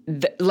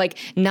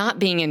not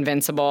being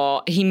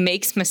invincible. He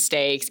makes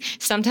mistakes.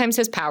 Sometimes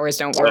his powers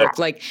don't work.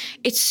 Like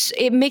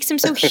it makes him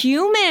so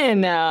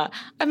human.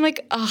 I'm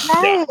like, oh.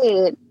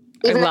 Right.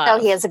 Even though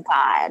he is a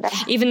god.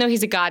 Even though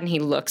he's a god and he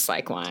looks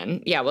like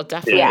one. Yeah, we'll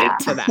definitely get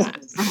to that.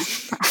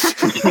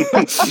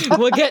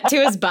 We'll get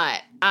to his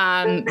butt.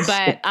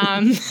 But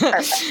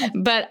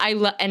I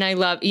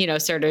love,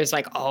 Surtur's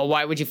like, oh,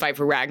 why would you fight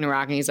for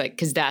Ragnarok? And he's like,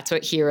 because that's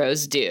what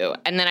heroes do.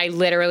 And then I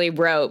literally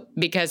wrote,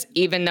 because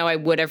even though I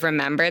would have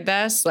remembered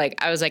this,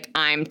 like, I was like,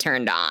 I'm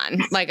turned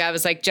on. Like, I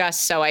was like,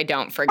 just so I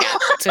don't forget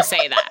to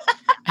say that.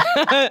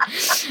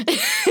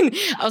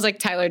 I was like,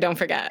 Tyler, don't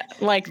forget.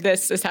 Like,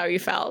 this is how you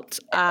felt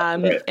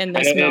in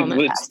this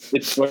moment.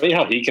 It's funny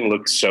how he can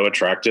look so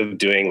attractive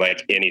doing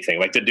like anything.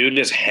 Like the dude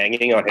is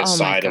hanging on his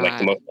side in like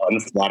the most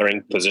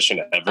unflattering position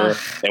ever,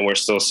 and we're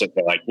still sitting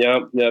there like,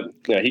 yep, he can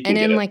get it.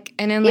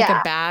 And in like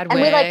a bad wig.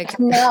 And we like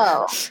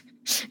know.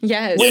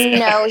 Yes. We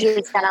know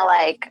he's gonna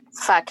like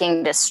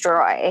fucking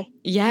destroy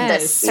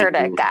this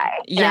Surtur guy.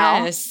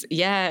 Yes.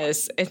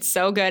 It's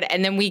so good.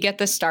 And then we get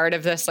the start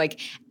of this like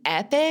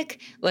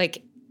epic,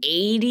 like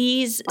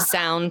 80s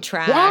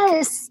soundtrack.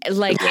 Yes.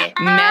 Like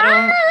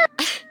metal.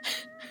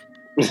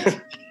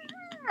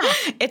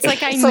 It's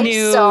like I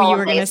knew so you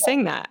were going to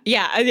sing that.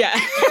 Yeah.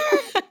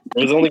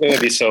 It was only going to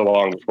be so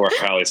long before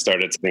Hallie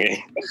started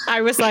singing.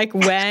 I was like,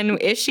 when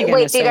is she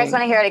going to sing? Wait, do you guys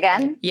want to hear it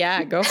again?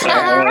 Yeah, go for it.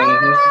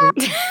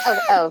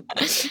 Oh.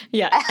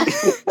 Yeah.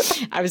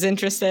 I was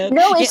interested.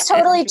 No, it's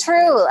totally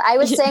true. I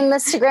was saying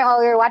this to Grant while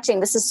we were watching.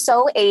 This is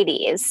so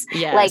 80s.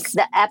 Yes. Like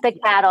the epic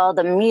battle,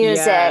 the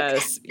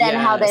music, then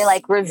how they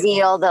like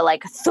reveal the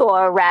like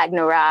Thor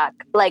Ragnarok.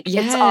 Like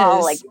it's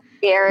all like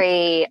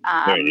very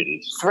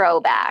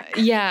throwback.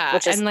 Yeah.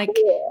 Which is and like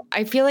cool.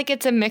 I feel like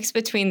it's a mix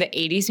between the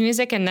 80s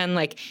music and then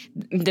like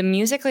the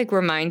music like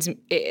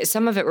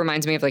some of it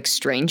reminds me of like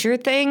Stranger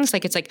Things.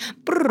 Like it's like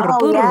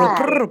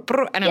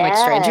and I'm like,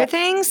 Stranger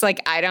Things? Like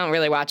I don't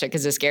really watch it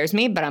because it scares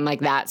me, but I'm like,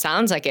 that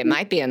sounds like it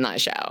might be in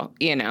that show,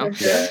 You're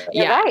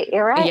right.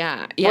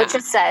 Yeah. Which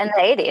is set in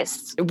the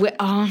 80s.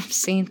 Oh,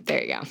 see,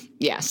 there you go.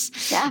 Yes.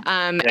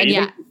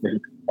 Yeah.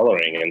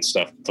 Coloring and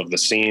stuff of the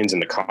scenes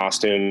and the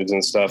costumes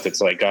and stuff.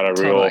 It's like got a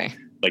real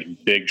like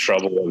Big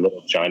Trouble in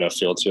Little China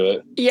feel to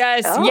it.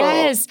 Yes.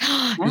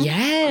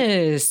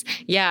 Yes.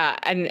 Yeah.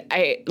 And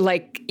I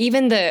like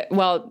even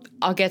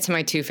I'll get to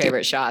my two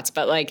favorite shots,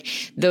 but like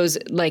those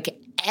like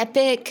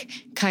epic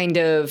kind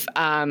of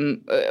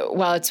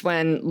it's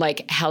when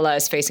like Hela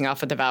is facing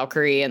off with the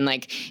Valkyrie and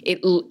like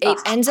it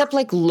ends up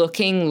like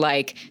looking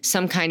like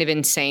some kind of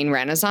insane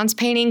Renaissance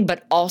painting,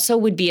 but also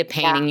would be a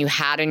painting you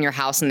had in your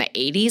house in the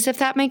 80s, if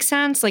that makes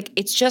sense. Like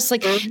it's just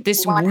like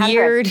this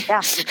 100.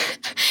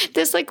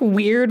 This like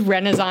weird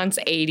Renaissance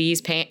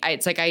 80s paint.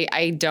 It's like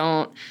I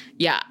don't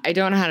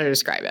know how to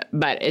describe it,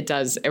 but it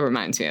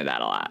reminds me of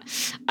that a lot.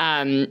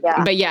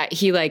 But yeah,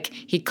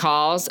 he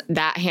calls,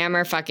 that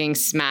hammer fucking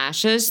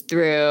smashes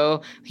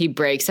through, he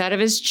breaks out of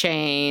his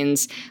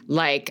chains.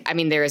 Like, I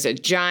mean, there is a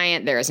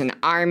giant, there is an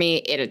army,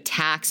 it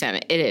attacks him.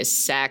 It is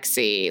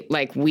sexy.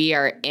 Like we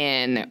are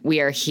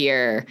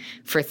here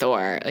for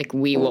Thor. Like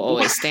we will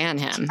always stand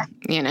him,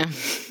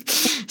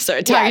 So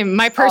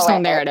my personal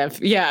narrative.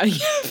 Yeah.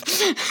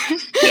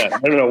 Yeah.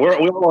 No, we're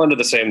all under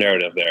the same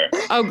narrative there.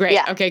 Oh, great.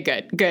 Yeah. Okay,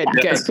 good.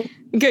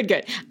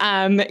 Good.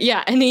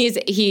 Yeah. And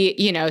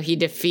he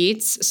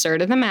defeats Sir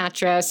to the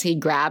mattress. He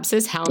grabs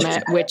his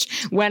helmet,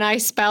 which when I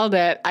spelled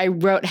it, I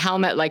wrote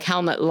helmet like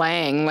Helmut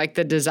Lang, like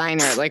the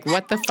designer, like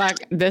what the fuck,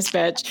 this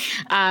bitch.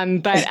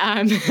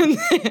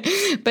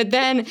 But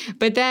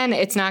then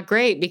it's not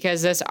great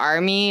because this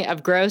army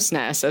of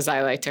grossness, as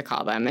I like to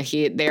call them,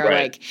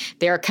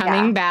 they're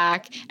coming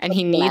back and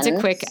he needs a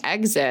quick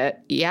exit.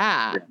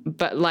 Yeah.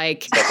 But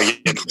like,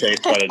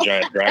 chased by the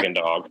giant dragon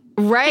dog.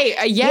 Right.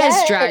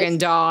 Yes, dragon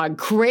dog.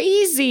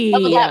 Crazy.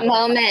 Oh, that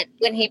moment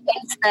when he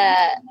puts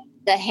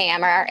the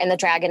hammer in the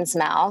dragon's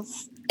mouth.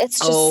 It's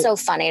just so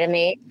funny to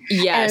me.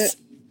 Yes.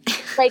 And,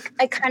 like,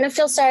 I kind of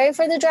feel sorry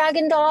for the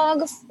dragon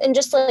dog and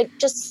just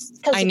because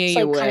I knew it's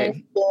you like would. kind of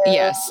cute,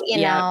 Yes. you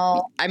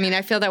know. I mean,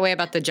 I feel that way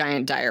about the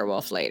giant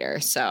direwolf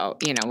later. So,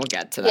 we'll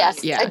get to that.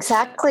 Yes, yeah.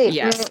 Exactly.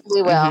 Yes.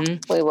 We will.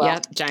 Mm-hmm. We will.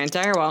 Yep. Giant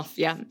direwolf.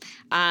 Yeah.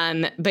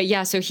 But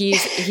yeah, so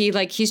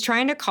he's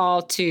trying to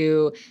call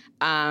to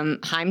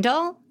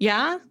Heimdall.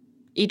 Yeah.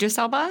 Idris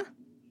Elba.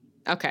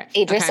 Okay.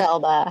 Idris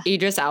Elba.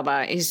 Idris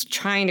Elba. He's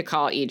trying to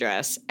call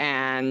Idris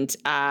and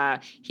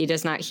he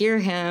does not hear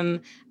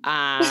him.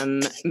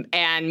 And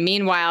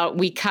meanwhile,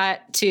 we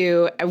cut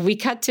to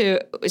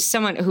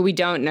someone who we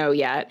don't know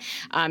yet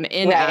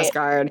in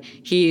Asgard.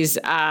 He's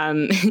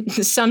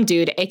some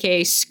dude,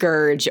 aka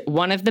Scourge,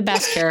 one of the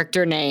best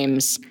character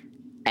names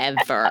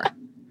ever.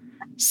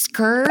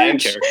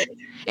 Scourge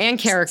and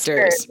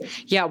characters.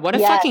 Scourge. Yeah, what a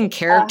fucking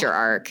character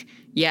arc.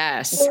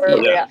 Yes.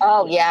 Yeah.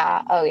 Oh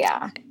yeah.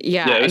 Yeah.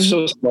 Yeah, it was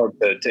so smart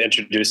to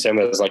introduce him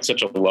as like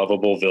such a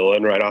lovable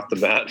villain right off the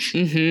bat.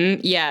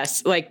 Mm-hmm.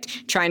 Yes, like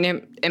trying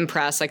to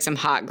impress like some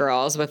hot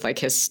girls with like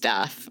his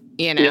stuff,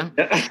 Yeah.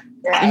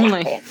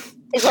 Right.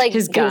 It's like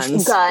his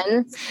guns.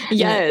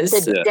 Yes.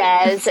 The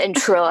Dez and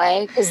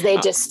Troy because they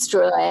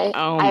destroy.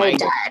 Oh my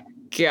God.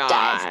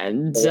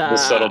 The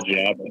subtle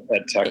jab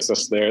at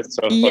Texas there. It's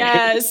so funny.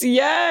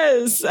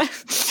 Yes.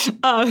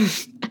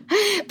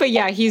 But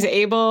yeah, he's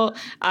able,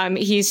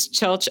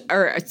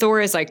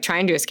 Thor is like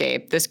trying to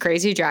escape. This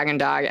crazy dragon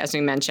dog, as we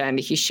mentioned,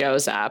 he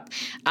shows up.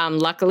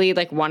 Luckily,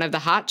 like one of the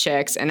hot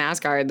chicks in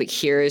Asgard like,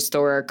 hears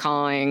Thor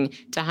calling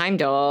to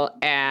Heimdall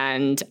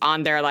and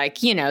on their like,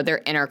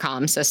 their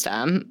intercom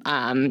system,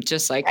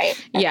 just like,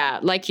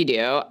 like you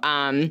do.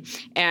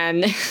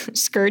 And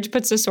Scourge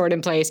puts the sword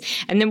in place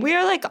and then we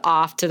are like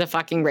off to the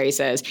fucking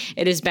races.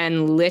 It has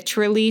been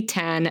literally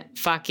 10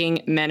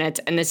 fucking minutes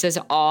and this has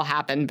all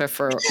happened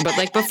before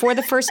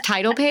the first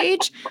title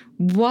page.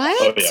 What?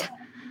 Oh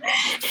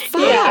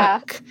yeah.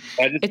 Fuck.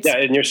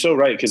 And you're so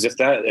right because if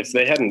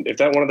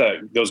one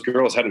of those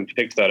girls hadn't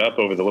picked that up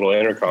over the little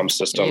intercom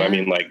system, I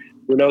mean, like,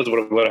 who knows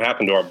what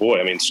happened to our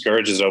boy? I mean,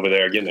 Scourge is over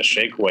there getting a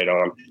shake weight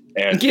on,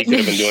 and he could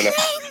have been doing that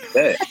all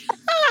day.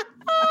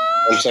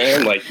 I'm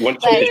saying, like,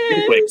 once you get a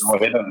shake weight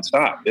going, it doesn't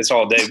stop. It's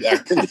all day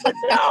activity.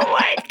 Oh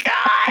my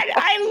God,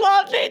 I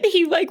love it.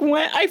 He like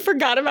went. I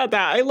forgot about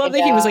that. I love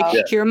that he was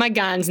like, "Here are my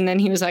guns," and then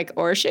he was like,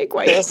 "Or shake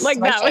weight." Like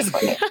that was.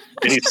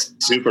 And he's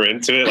super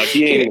into it. Like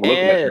he ain't even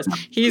looking at him.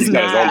 He's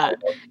not.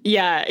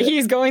 Yeah,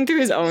 he's going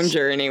through his own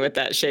journey with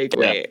that shake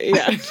weight.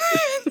 Yeah.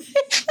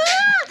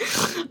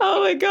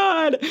 Oh my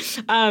God.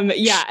 And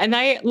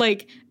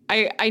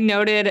I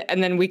noted,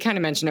 and then we kind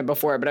of mentioned it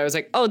before, but I was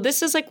like, oh,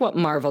 this is like what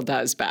Marvel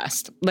does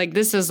best. Like,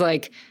 this is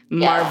like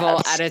Marvel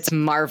at its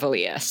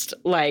marveliest.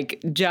 Like,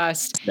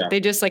 they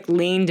just like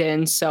leaned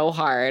in so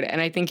hard.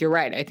 And I think you're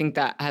right. I think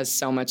that has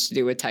so much to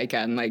do with Taika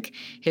and like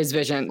his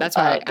vision. That's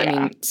why, I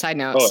mean, side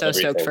note,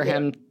 stoked for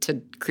him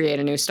to create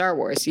a new Star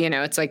Wars.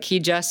 It's like he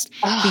gets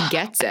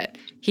it.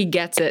 He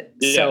gets it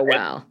so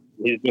well.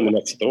 He's doing the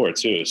next Thor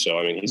too. So,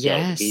 I mean, he's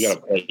got to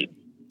play.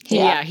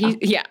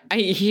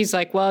 He's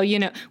like, well,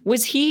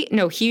 was he?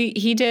 No,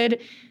 he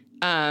did.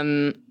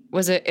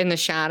 Was it In the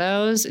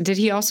Shadows? Did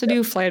he also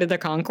do Flight of the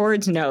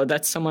Conchords? No,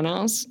 that's someone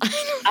else.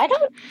 I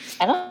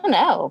don't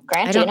know.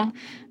 Grant, I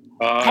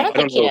don't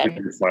think he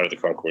did Flight of the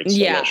Conchords.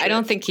 Yeah, I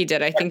don't think he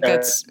did. I think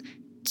that's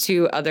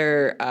two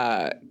other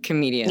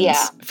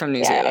comedians from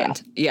New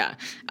Zealand. Yeah.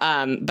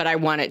 But I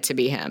want it to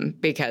be him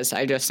because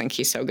I just think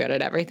he's so good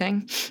at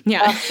everything.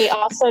 Yeah. Well, he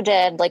also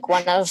did like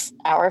one of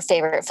our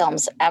favorite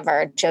films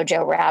ever,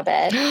 Jojo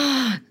Rabbit.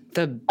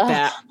 The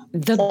best.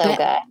 Good.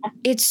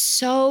 It's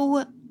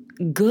so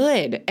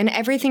good. And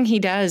everything he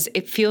does,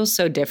 it feels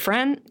so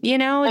different.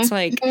 It's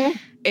like, and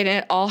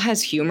it all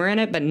has humor in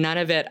it, but none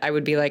of it, I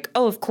would be like,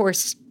 oh, of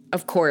course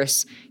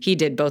he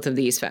did both of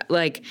these.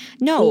 Like,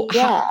 no,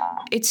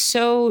 that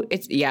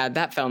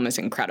film is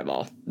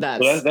incredible.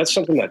 That's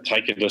something that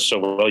Taika does so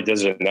well. He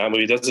does it in that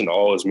movie. He does it in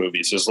all his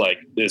movies. It's like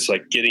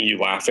getting you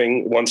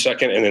laughing one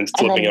second and then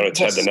flipping on its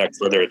head the next,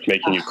 whether it's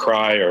making you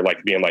cry or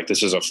like being like,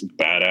 this is a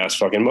badass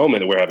fucking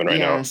moment that we're having right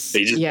now.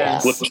 They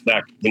just flip us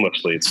back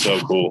seamlessly. It's so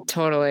cool.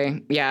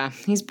 Totally. Yeah.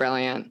 He's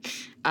brilliant.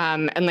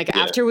 And like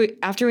after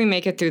we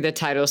make it through the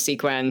title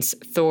sequence,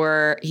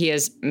 Thor, he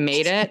has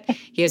made it.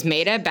 He has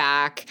made it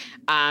back.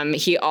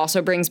 He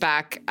also brings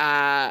back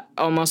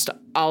almost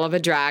all of a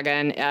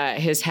dragon.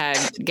 His head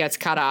gets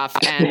cut off,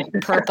 and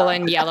purple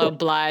and yellow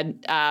blood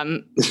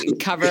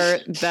cover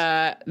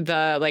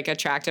the like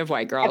attractive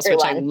white girls, which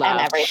I love.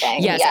 And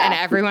everything. Yes, and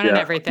everyone and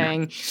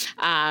everything.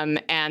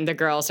 And the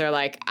girls are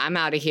like, I'm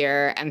out of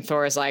here. And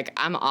Thor's like,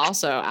 I'm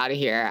also out of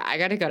here. I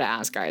got to go to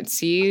Asgard.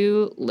 See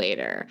you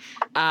later.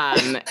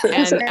 And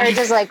they're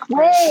just like,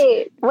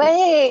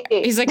 wait.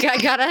 He's like, I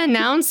got to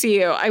announce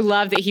you. I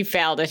love that he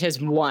failed at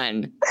his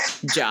one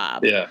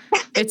job. Yeah.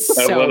 It's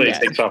I so love good.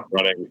 that he takes off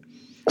running.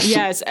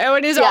 Yes. Oh,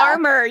 and his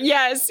armor.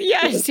 Yes.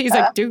 He's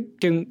like, doo,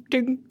 doo,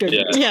 doo, doo.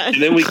 Yeah.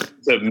 And then we get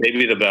to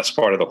maybe the best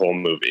part of the whole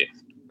movie.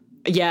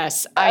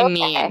 Yes. I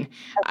mean,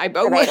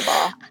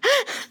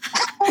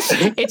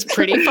 it's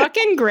pretty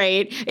fucking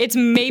great. It's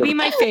maybe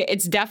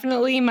it's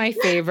definitely my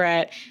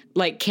favorite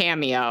like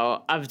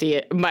cameo of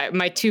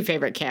my two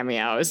favorite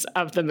cameos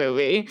of the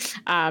movie.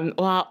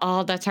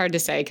 Well, that's hard to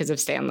say because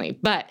of Stan Lee,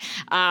 but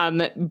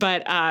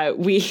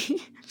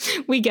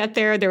we get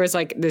there. There was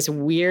like this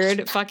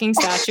weird fucking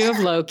statue of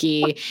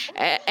Loki,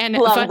 and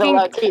love fucking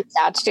the Loki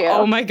statue.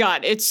 Oh my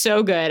God, it's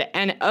so good.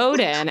 And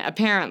Odin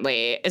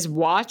apparently is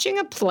watching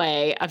a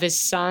play of his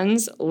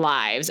son's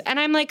lives, and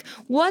I'm like,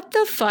 what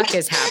the fuck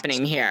is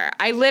happening here?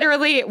 I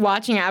literally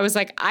watching it, I was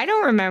like, I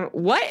don't remember,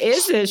 what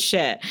is this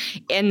shit?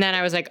 And then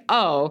I was like,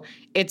 oh,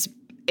 it's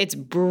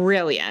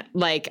brilliant.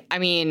 Like, I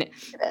mean,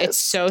 it's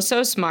so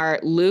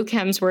smart. Luke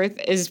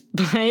Hemsworth is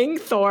playing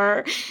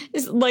Thor.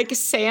 Is like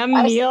Sam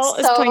Neill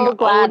is playing Odin.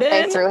 Glad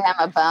they threw him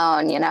a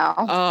bone, you know?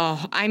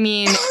 Oh, I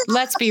mean,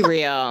 let's be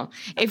real.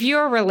 If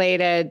you're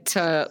related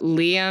to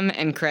Liam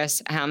and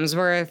Chris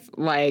Hemsworth,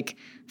 like,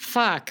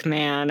 fuck,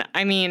 man.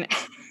 I mean,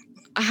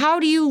 how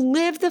do you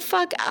live the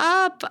fuck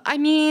up? I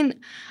mean,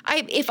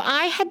 if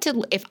I had to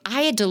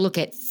look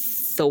at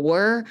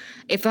Thor,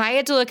 if I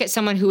had to look at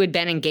someone who had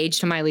been engaged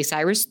to Miley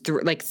Cyrus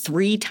like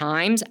 3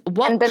 times,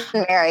 and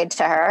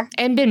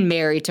been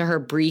married to her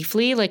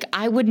briefly, like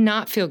I would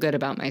not feel good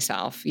about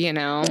myself, you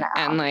know? No.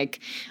 And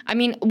like, I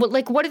mean,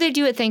 what do they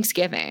do at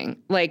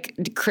Thanksgiving?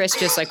 Like Chris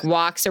just like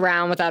walks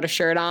around without a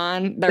shirt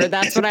on.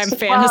 That's what I'm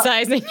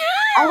fantasizing.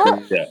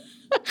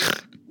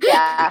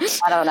 Yeah,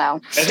 I don't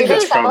know. Do they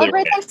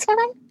celebrate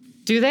Thanksgiving?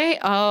 Do they?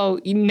 Oh,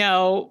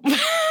 no.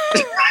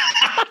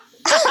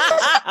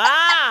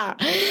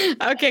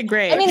 Okay,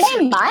 great. I mean,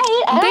 they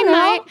might. I don't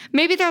know.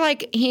 Maybe they're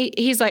like,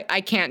 he's like,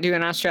 I can't do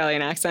an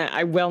Australian accent.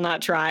 I will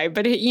not try.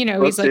 But, you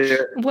know, he's like,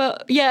 well,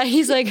 yeah,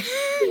 he's like, do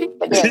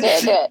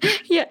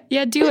it.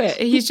 Yeah, do it.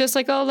 He's just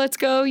like, oh, let's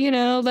go, you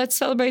know, let's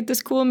celebrate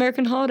this cool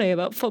American holiday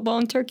about football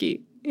and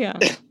turkey. Yeah,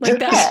 like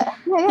that.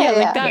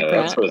 Like that,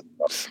 Grant.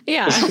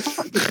 Yeah.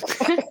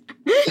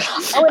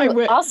 Oh,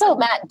 and also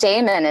Matt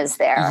Damon is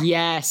there.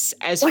 Yes,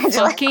 as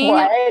fucking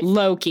like,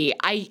 Loki.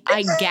 I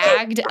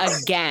gagged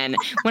again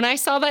when I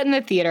saw that in the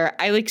theater.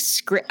 I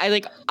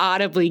like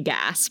audibly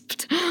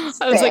gasped.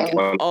 I was like,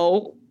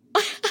 oh,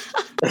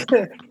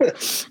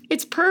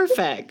 it's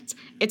perfect.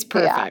 It's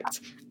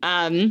perfect.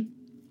 Yeah. And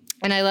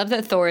I love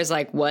that Thor is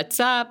like, what's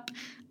up?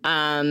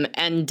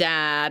 And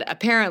Dad,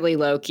 apparently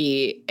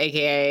Loki,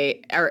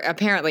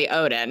 apparently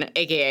Odin,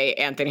 aka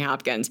Anthony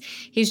Hopkins,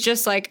 he's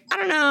just like, I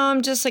don't know,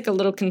 I'm just like a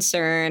little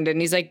concerned. And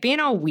he's like being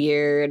all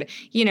weird.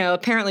 You know,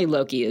 apparently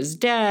Loki is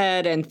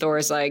dead. And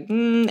Thor's like,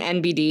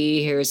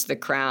 NBD, here's the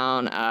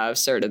crown of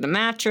Sir of the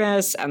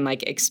Mattress. And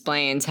like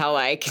explains how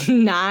like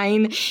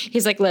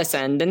he's like,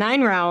 listen, the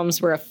 9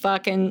 realms were a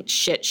fucking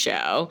shit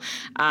show.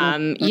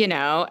 You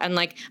know, and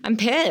like, I'm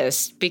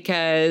pissed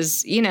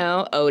because, you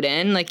know,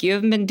 Odin, like you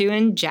haven't been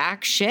doing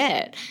jack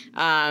shit.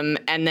 And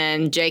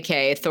then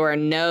JK, Thor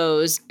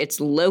knows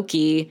it's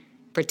Loki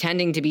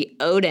pretending to be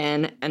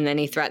Odin, and then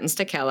he threatens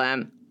to kill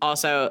him.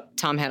 Also,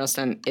 Tom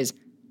Hiddleston is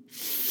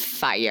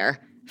fire.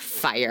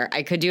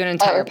 I could do an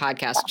entire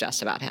podcast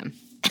just about him.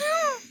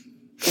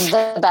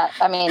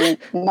 I mean,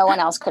 no one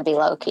else could be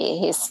Loki.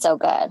 He's so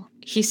good.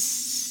 He's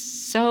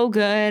so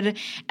good.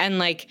 And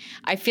like,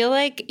 I feel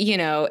like, you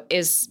know,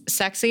 is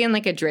sexy in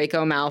like a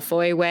Draco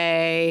Malfoy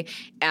way.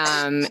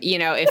 You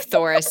know, if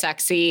Thor is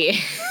sexy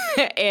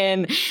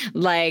in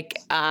like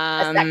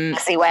a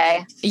sexy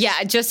way.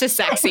 Yeah, just a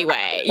sexy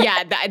way.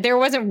 Yeah, there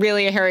wasn't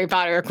really a Harry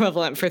Potter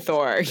equivalent for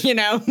Thor, you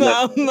know?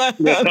 No.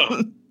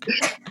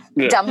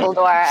 A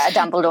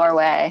Dumbledore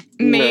way.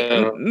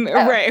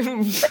 Right.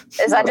 Is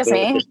that just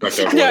me?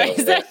 No,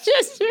 is that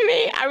just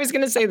me? I was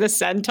gonna say the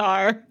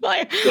centaur,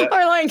 like,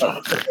 or like,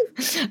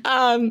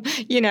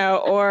 you know,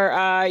 or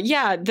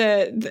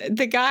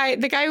the guy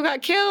who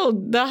got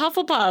killed, the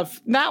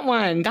Hufflepuff, that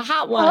one, the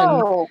hot one.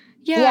 Oh.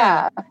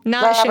 Yeah.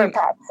 Not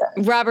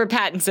Robert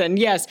Pattinson.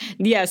 Yes.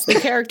 The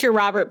character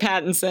Robert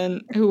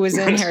Pattinson, who was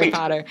in Harry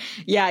Potter.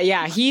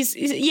 Yeah. He's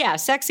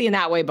sexy in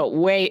that way, but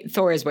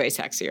Thor is way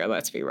sexier,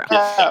 let's be real.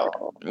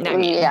 Oh,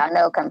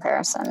 no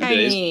comparison.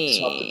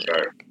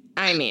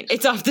 I mean,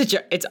 it's off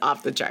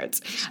the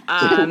charts.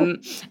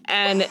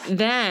 And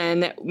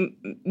then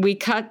we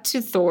cut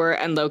to Thor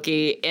and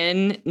Loki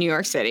in New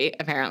York City,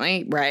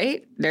 apparently,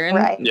 right? They're in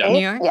New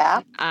York?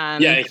 Yeah.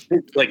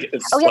 Like,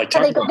 it's so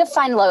they go to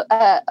find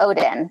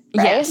Odin,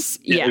 right? Yes.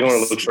 They're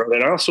going to look for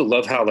Odin. And I also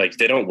love how, like,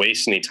 they don't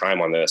waste any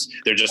time on this.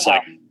 They're just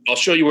like, I'll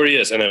show you where he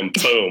is. And then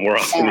boom, we're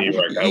off to New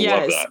York. I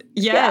love that.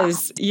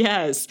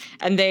 Yes.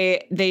 And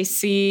they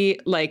see,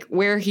 like,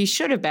 where he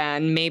should have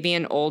been, maybe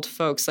an old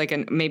folks,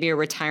 like maybe a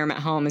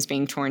retirement home is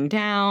being torn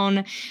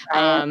down.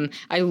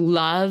 I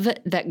love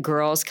that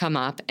girls come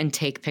up and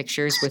take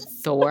pictures with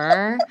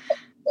Thor.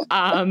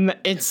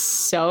 It's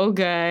so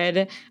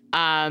good.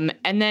 And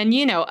then,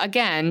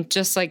 again,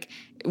 just like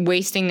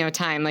wasting no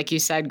time, like you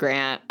said,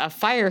 Grant, a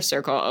fire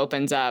circle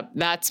opens up.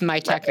 That's my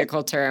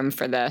technical term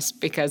for this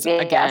because,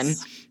 again,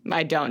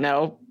 I don't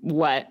know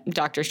what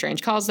Doctor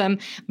Strange calls them,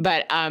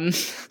 but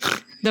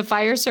the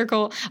fire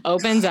circle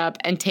opens up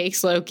and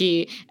takes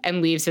Loki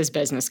and leaves his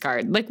business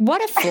card. Like,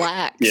 what a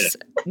flex.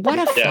 What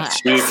a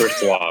flex. Yeah, super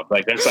swap.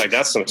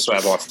 That's some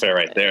savoir-faire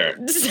right there.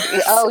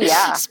 Oh,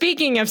 yeah.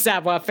 Speaking of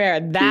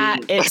savoir-faire,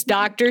 it's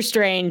Doctor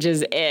Strange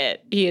is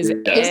it. He is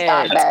it.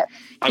 Got it.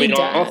 I mean,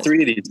 all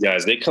three of these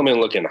guys, they come in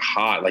looking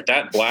hot. Like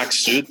that black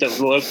suit that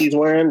Loki's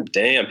wearing,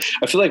 damn.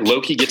 I feel like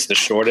Loki gets the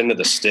short end of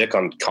the stick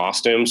on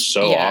costumes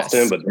so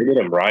often, but they get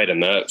him right in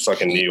that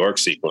fucking New York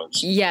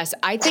sequence. Yes,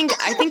 I think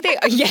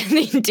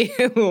they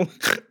do.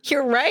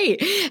 You're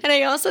right. And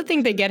I also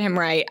think they get him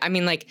right. I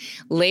mean, like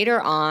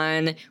later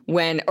on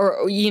when,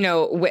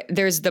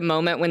 there's the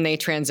moment when they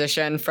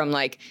transition from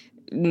like,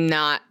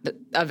 not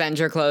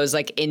Avenger clothes,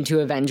 like into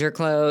Avenger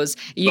clothes,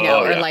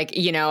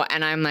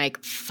 and I'm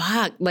like,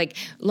 fuck, like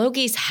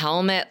Loki's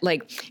helmet,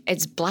 like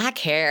it's black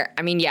hair.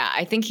 I mean,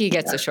 I think he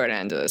gets the short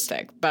end of the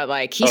stick, but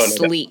like he's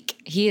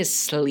sleek. He is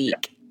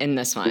sleek in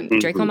this one.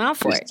 Draco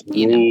Malfoy,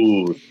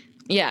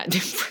 Yeah,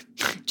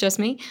 just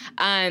me.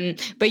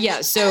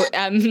 So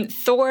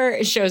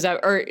Thor shows up,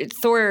 or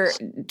Thor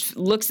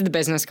looks at the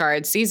business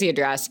card, sees the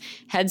address,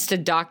 heads to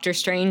Doctor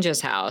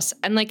Strange's house.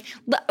 And like,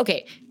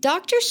 okay,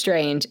 Doctor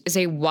Strange is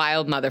a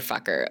wild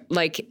motherfucker.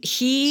 Like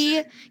he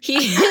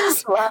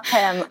is. I love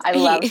him. I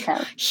love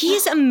him.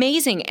 He's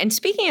amazing. And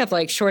speaking of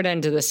like short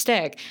end of the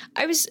stick,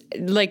 I was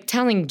like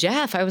telling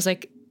Jeff, I was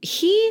like,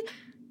 he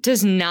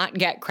does not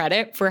get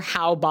credit for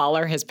how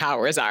baller his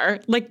powers are.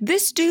 Like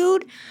this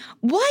dude,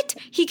 what?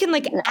 He can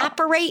like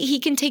apparate. He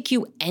can take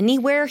you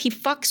anywhere. He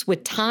fucks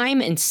with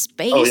time and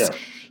space. Oh, yeah.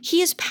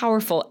 He is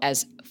powerful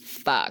as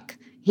fuck.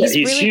 He's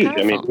really huge.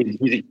 Powerful. I mean,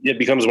 he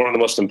becomes one of the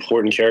most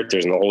important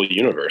characters in the whole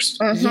universe.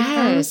 Mm-hmm.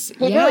 Yes.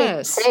 He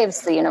really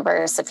saves the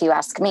universe, if you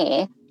ask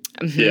me.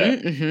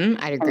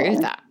 I'd agree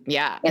with that.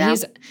 Yeah.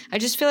 I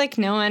just feel like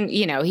no one,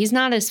 he's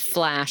not as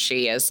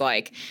flashy as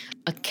like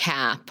a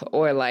Cap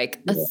or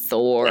like a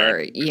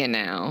Thor,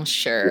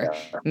 sure.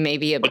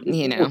 Maybe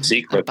the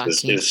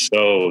sequence is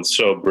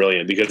so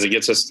brilliant because it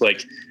gets us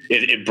like,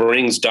 it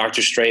brings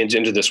Doctor Strange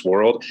into this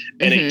world.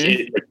 And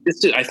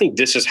I think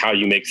this is how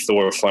you make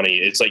Thor funny.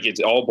 It's like, it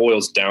all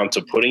boils down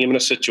to putting him in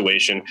a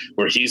situation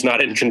where he's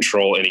not in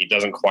control and he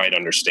doesn't quite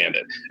understand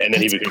it. And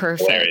then he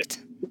becomes hilarious.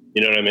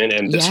 You know what I mean?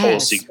 And this whole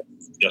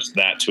sequence is just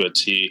that to a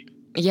T.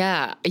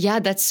 Yeah,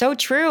 that's so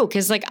true.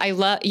 Because like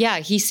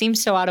he seems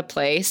so out of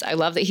place. I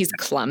love that he's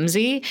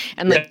clumsy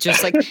and like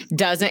just like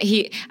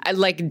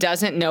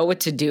doesn't know what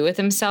to do with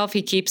himself.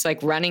 He keeps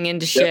like running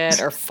into shit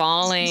or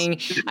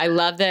falling. I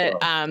love that.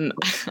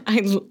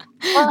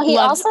 He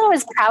also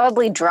is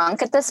probably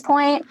drunk at this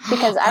point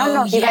because I don't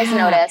know if you guys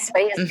noticed,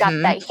 but he's got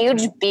that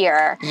huge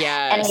beer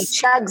and he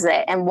chugs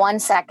it in 1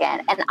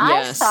 second. And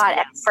I thought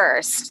at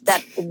first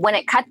that when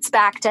it cuts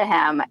back to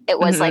him, it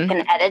was like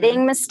an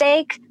editing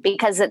mistake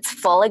because it's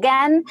full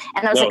again.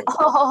 And I was like,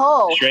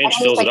 oh. Strange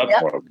fills it up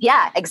for him.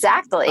 Yeah,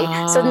 exactly.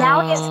 So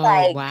now he's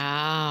like,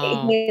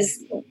 wow.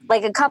 He's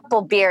like a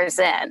couple beers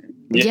in.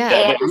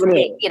 I'm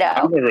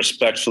going to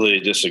respectfully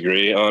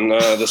disagree on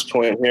this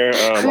point here.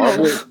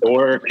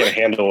 Thor can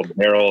handle a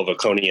barrel of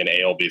Iconian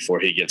ale before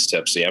he gets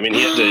tipsy. I mean,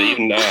 he had to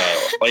even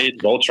play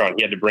Voltron.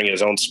 He had to bring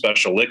his own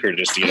special liquor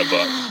just to get a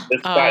buck.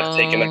 This guy's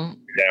taking that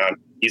down.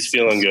 He's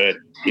feeling good.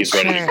 He's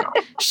ready to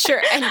go.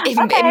 Sure. And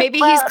maybe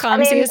he's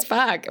clumsy as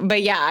fuck. But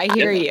I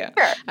hear you.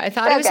 Sure. I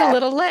thought it was a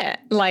little lit.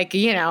 Like,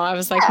 I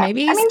was like,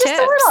 maybe he's tips.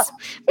 Just a little.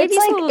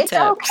 Maybe it's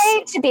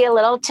okay to be a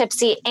little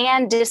tipsy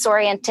and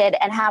disoriented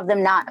and have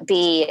them not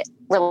be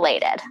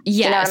related.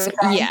 Yes.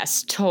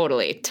 Yes.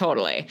 Totally.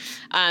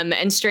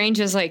 And Strange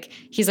is like,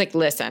 he's like,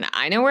 listen,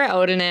 I know where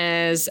Odin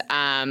is.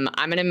 I'm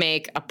going to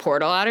make a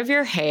portal out of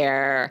your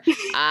hair.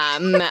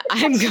 I'm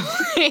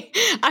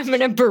going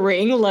to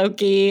bring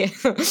Loki.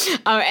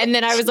 And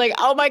then I was like,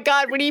 oh my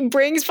God, when he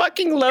brings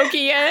fucking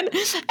Loki in and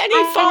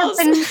he falls.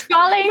 I've been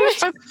falling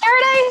for 30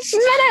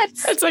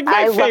 minutes. It's like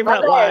my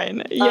favorite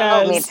line.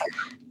 Yes.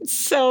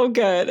 So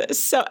good.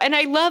 And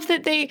I love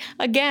that they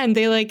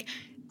like,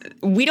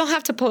 we don't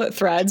have to pull at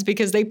threads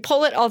because they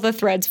pull at all the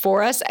threads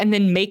for us and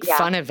then make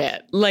fun of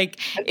it. Like,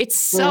 it's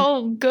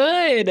so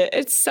good.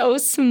 It's so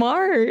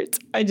smart.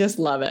 I just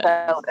love it.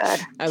 So good.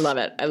 I love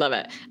it. I love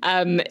it.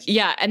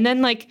 Yeah. And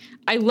then like,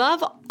 I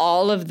love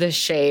all of the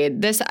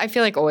shade. This, I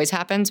feel like, always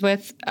happens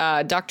with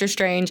Doctor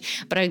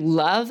Strange, but I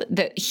love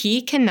that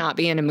he cannot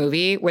be in a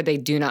movie where they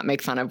do not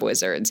make fun of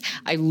wizards.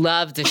 I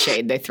love the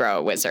shade they throw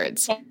at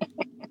wizards.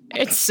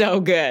 It's so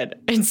good.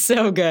 It's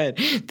so good.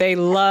 They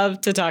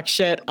love to talk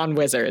shit on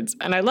wizards,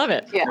 and I love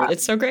it. Yeah.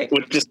 It's so great.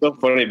 Which is so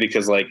funny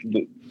because, like,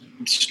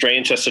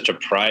 Strange has such a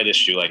pride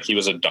issue. Like, he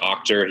was a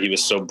doctor. He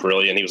was so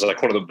brilliant. He was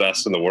like one of the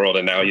best in the world.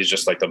 And now he's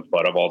just like the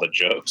butt of all the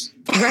jokes.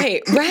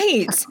 Right.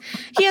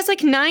 He has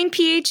like 9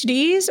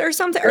 PhDs or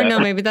something. Or no,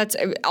 maybe that's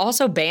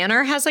also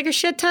Banner has like a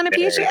shit ton of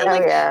PhDs. I'm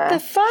like, the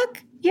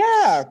fuck?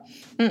 Yeah.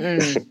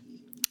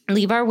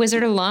 Leave our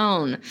wizard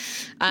alone.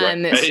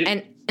 Right.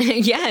 And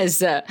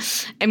yes.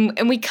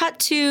 And we cut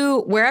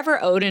to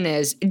wherever Odin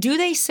is. Do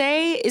they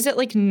say, is it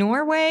like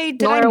Norway?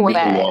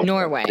 Norway.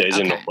 Norway.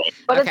 Okay. Norway.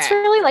 But it's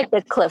really like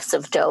the cliffs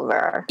of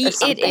Dover.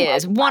 It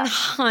is. Like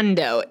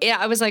 100. Yeah,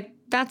 I was like,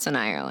 that's in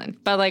Ireland.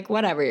 But like,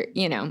 whatever,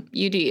 you know,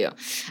 you do you.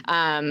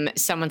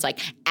 Someone's like,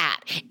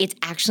 it's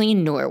actually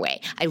in Norway.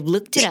 I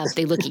looked it up.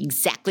 They look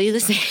exactly the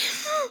same.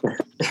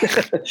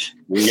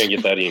 You're going to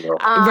get that email.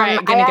 Right.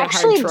 I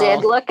actually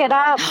did look it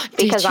up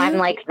because I'm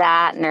like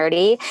that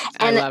nerdy.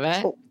 And I love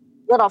it.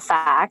 Little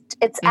fact,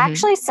 it's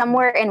actually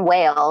somewhere in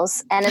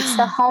Wales, and it's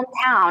the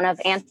hometown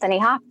of Anthony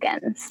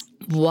Hopkins.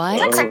 What?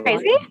 Isn't that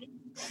crazy?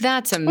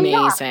 That's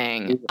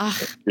amazing. Yeah.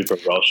 Super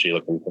Welshy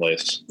looking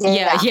place.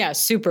 Yeah,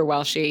 super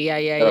Welshy. Yeah.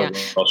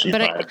 Welshy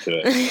vibe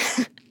to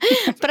it.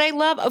 But I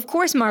love, of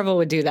course, Marvel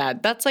would do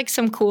that. That's like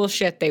some cool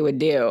shit they would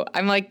do.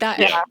 I'm like that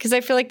because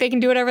I feel like they can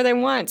do whatever they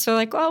want. So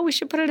like, oh, we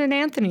should put it in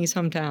Anthony's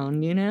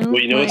hometown, you know?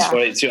 Well, you know what's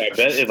funny too? I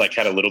bet it like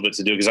had a little bit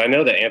to do because I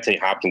know that Anthony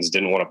Hopkins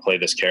didn't want to play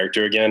this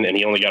character again, and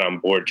he only got on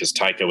board because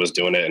Taika was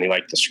doing it and he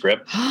liked the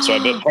script. So I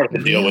bet part of the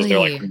deal was they're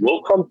like,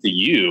 we'll come to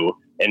you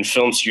and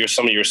film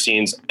some of your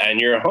scenes in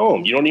your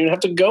home. You don't even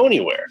have to go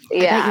anywhere.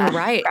 Yeah, you're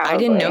right. Probably. I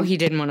didn't know he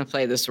didn't want to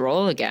play this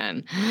role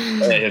again. I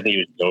think he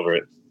was over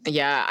it.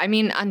 Yeah, I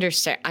mean,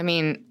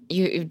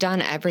 you've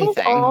done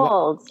everything. He's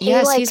old.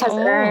 Yes, he's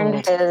old.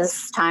 Earned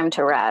his time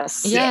to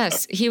rest.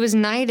 Yes, he was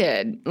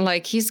knighted.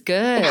 Like, he's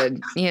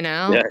good, you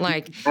know? Yeah,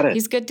 like,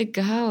 he's good to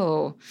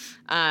go.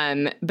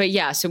 But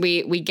yeah, so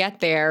we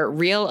get there.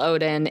 Real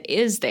Odin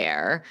is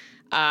there.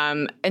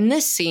 And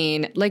this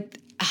scene, like,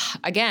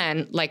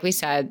 again, like we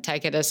said,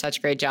 Taika does such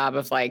a great job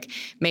of like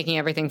making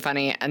everything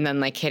funny and then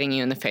like hitting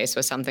you in the face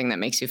with something that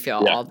makes you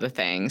feel all the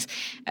things.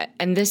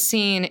 And this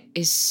scene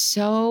is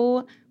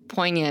so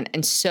poignant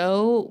and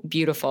so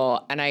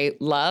beautiful. And I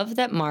love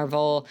that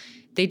Marvel,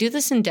 they do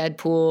this in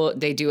Deadpool,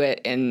 they do it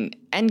in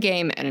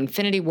Endgame and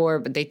Infinity War,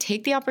 but they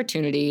take the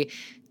opportunity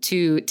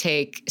to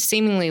take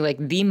seemingly like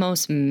the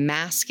most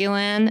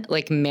masculine,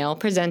 like male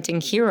presenting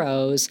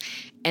heroes,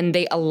 and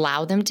they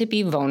allow them to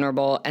be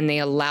vulnerable, and they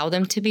allow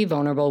them to be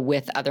vulnerable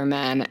with other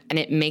men. And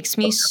it makes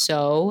me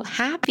so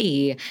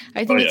happy.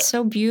 I think it's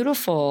so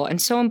beautiful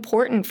and so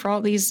important for all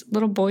these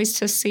little boys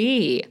to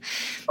see.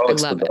 I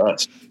love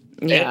it.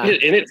 Yeah. And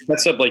it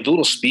sets up like the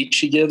little speech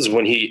he gives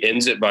when he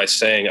ends it by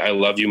saying, "I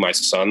love you, my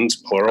sons,"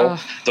 plural.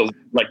 The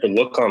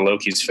look on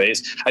Loki's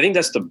face. I think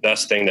that's the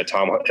best thing that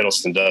Tom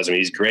Hiddleston does. I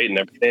mean, he's great and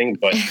everything,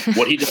 but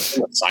what he does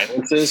in the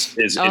silences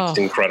is it's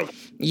incredible.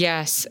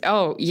 Yes.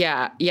 Oh,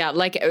 yeah. Yeah.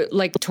 Like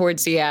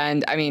towards the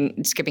end, I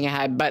mean, skipping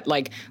ahead, but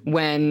like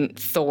when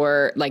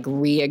Thor like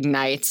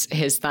reignites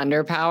his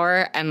thunder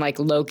power and like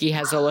Loki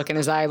has a look in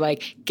his eye,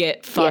 like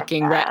get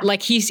fucking red.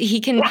 Like he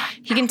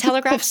can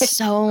telegraph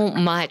so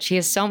much. He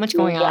has so much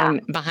going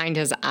on behind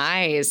his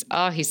eyes.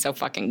 Oh, he's so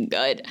fucking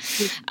good.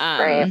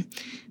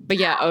 But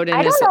yeah, Odin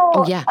I don't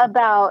know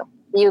about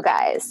you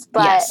guys,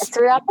 but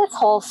throughout this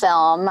whole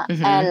film,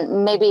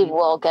 and maybe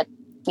we'll get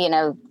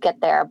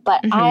there, but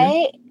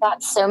I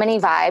got so many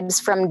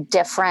vibes from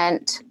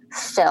different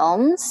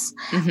films.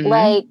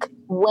 Like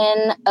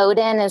when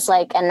Odin is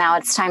like, and now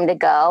it's time to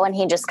go, and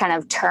he just kind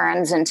of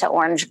turns into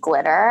orange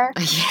glitter.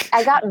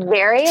 I got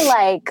very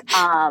like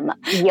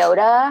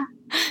Yoda,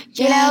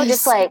 you know,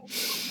 just like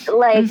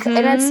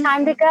and it's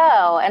time to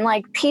go and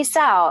like peace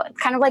out,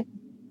 kind of like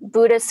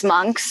Buddhist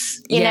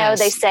monks, you know,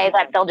 they say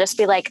that they'll just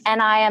be like,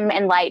 and I am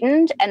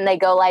enlightened, and they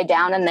go lie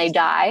down and they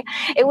die.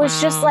 It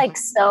was just like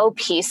so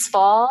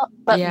peaceful,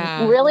 but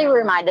really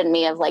reminded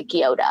me of like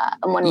Yoda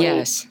when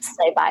we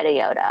say bye to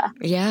Yoda.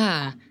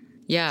 Yeah.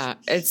 Yeah.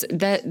 It's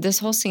that this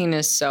whole scene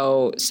is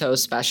so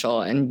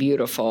special and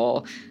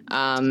beautiful.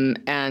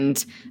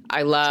 And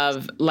I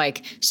love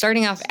like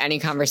starting off any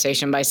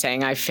conversation by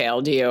saying I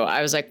failed you.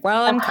 I was like,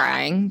 well, I'm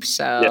crying,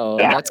 so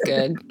that's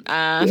good.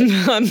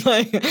 I'm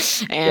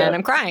like, and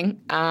I'm crying.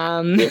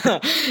 And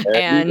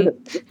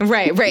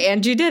right.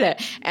 And you did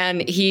it.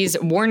 And he's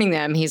warning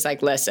them. He's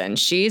like, listen,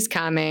 she's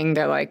coming.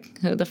 They're like,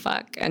 who the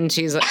fuck? And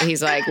he's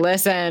like,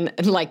 listen,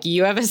 like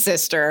you have a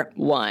sister.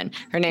 One,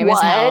 her name is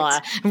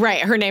Hela.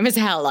 Right. Her name is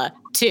Hela.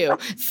 2,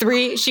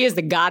 3. She is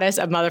the goddess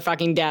of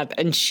motherfucking death,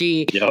 and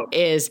she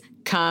is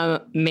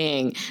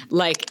coming.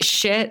 Like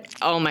shit.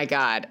 Oh my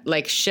God.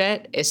 Like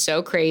shit is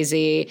so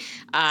crazy.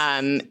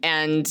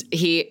 And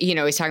he,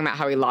 he's talking about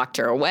how he locked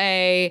her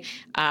away.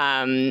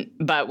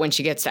 But when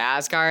she gets to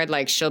Asgard,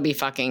 like she'll be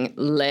fucking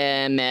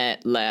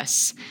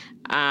limitless.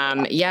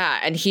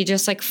 And he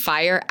just like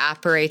fire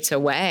apparates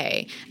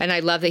away. And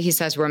I love that he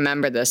says,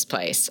 remember this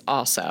place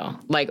also.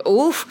 Like,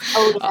 oof.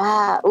 Oh,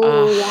 yeah.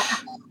 Ooh, yeah.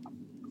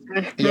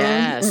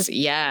 Yes.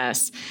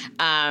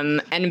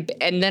 And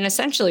then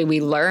essentially we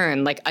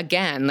learn, like,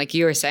 again, like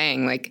you were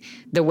saying, like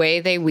the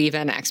way they weave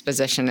in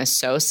exposition is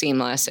so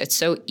seamless. It's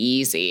so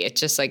easy. It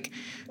just like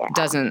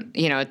doesn't,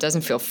 it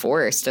doesn't feel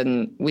forced.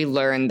 And we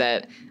learn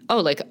that,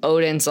 like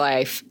Odin's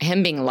life,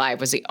 him being alive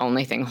was the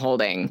only thing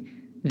holding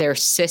their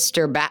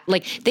sister back.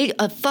 Like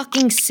a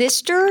fucking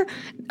sister?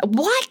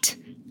 What?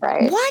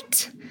 Right.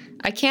 What?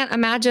 I can't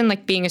imagine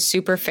like being a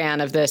super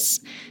fan of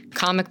this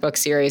comic book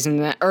series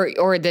and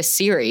or this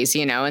series,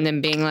 and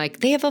then being like,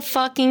 they have a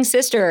fucking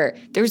sister.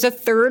 There's a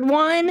third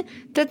one?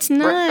 That's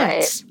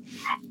nuts. Right.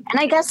 And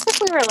I guess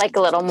if we were like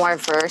a little more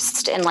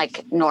versed in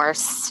like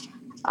Norse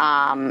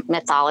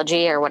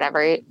mythology or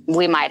whatever,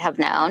 we might have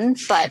known,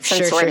 but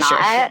since we're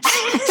not,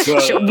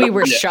 we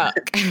were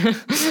shook.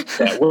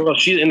 Well,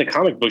 she's in the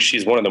comic book.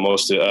 She's one of the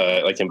most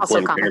like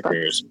important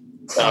characters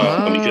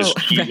because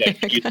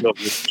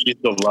she's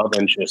the love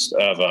interest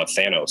of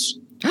Thanos.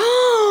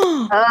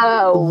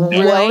 Oh,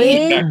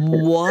 really?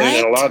 What?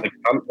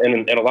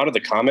 And a lot of the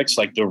comics,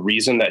 like the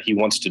reason that he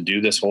wants to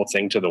do this whole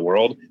thing to the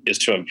world is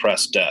to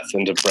impress Death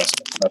and to impress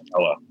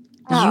Hela.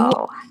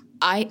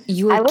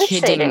 You were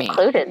kidding me.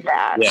 Included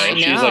that. Yeah, and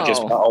she's like as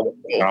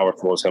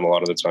powerful as him a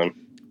lot of the time.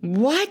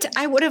 What?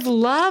 I would have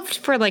loved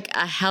for like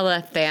a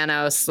Hela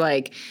Thanos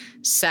like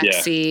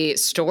sexy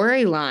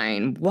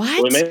storyline.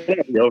 What? Well, it may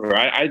not be over.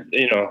 I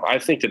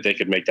think that they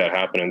could make that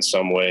happen in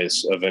some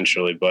ways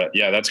eventually, but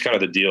yeah, that's kind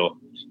of the deal.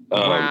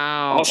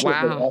 Also,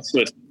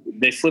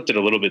 they flipped it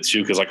a little bit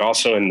too, because like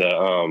also in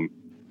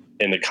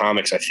the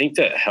comics, I think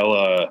that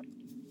Hela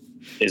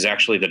is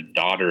actually the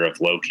daughter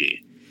of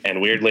Loki. And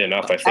weirdly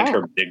enough, I think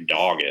her big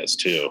dog is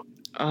too.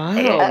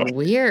 Oh,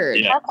 weird.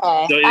 Yeah.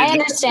 Okay. So I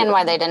understand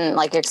why they didn't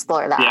like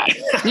explore that.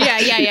 Yeah.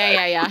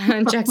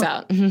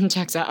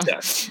 Checks out. Yeah.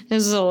 This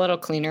is a little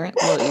cleaner,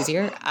 a little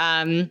easier.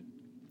 And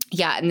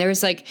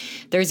there's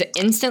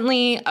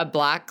instantly a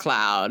black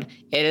cloud.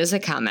 It is a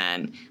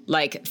coming.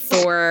 Like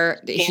Thor,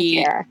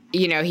 he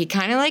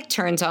kind of like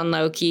turns on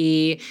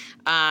Loki.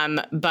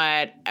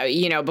 But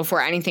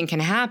before anything can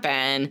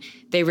happen,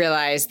 they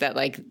realize that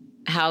like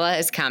Hela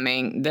is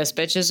coming. This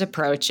bitch is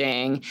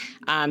approaching.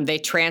 They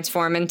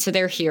transform into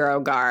their hero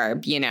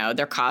garb.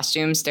 Their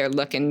costumes, they're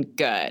looking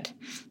good.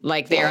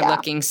 Like they are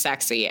looking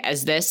sexy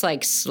as this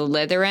like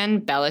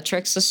Slytherin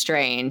Bellatrix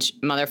Lestrange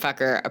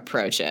motherfucker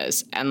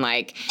approaches. And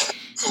like,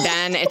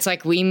 then it's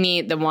like we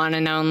meet the one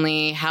and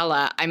only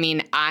Hela. I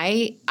mean,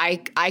 I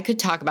could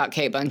talk about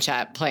Cate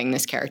Blanchett playing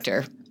this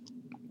character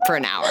for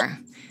an hour.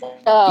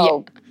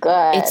 Oh,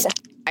 good.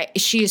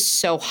 She is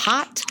so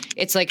hot.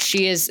 It's like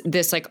she is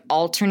this like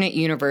alternate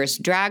universe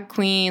drag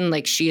queen.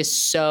 Like she is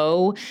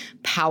so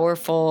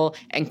powerful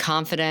and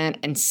confident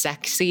and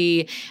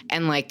sexy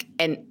and like,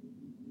 and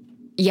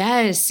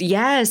yes.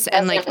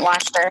 And like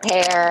washed her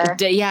hair.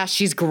 Yeah.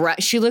 She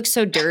looks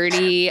so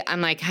dirty. I'm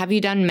like, have you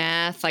done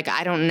meth? Like,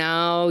 I don't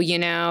know,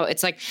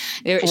 it's like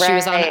she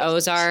was on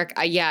Ozark.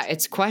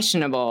 It's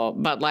questionable,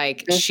 but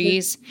like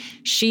she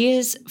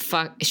slays.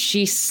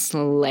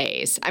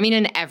 I mean,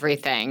 in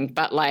everything,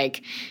 but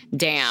like,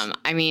 damn.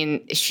 I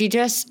mean, she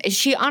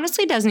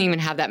honestly doesn't even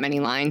have that many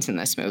lines in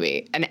this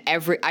movie. And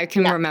I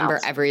can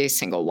remember every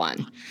single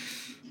one.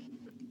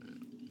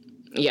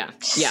 Yeah.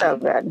 So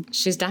good.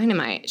 She's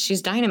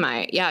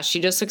dynamite. Yeah, she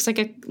just looks like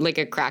a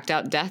cracked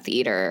out Death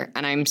Eater,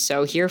 and I'm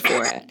so here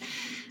for it.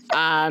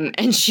 And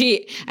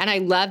I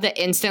love that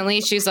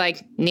instantly she's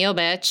like, kneel,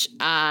 bitch.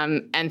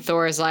 And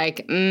Thor's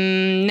like,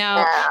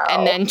 no.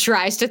 And then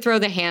tries to throw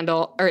the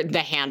hammer,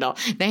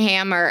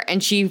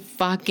 and she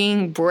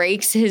fucking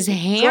breaks his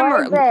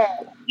hammer.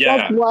 Yeah.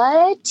 Like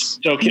what?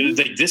 So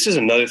this is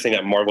another thing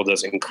that Marvel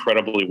does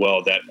incredibly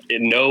well that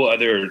no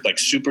other like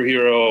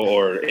superhero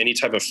or any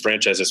type of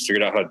franchise has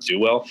figured out how to do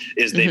well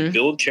is they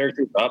build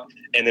characters up,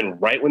 and then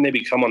right when they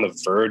become on the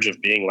verge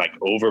of being like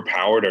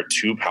overpowered or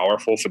too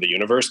powerful for the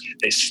universe,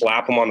 they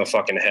slap them on the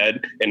fucking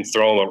head and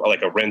throw them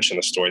like a wrench in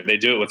the story. They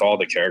do it with all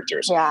the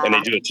characters, and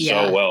they do it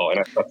so well. And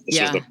I thought this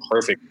is the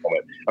perfect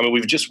moment. I mean,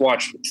 we've just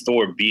watched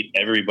Thor beat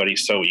everybody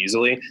so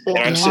easily, and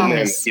I'm sitting there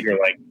in the theater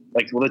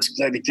well,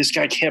 this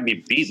guy can't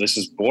be beat. This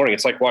is boring.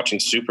 It's like watching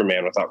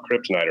Superman without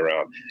kryptonite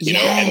around, you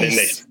know? And then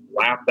they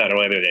slap that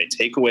away. They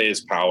take away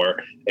his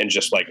power and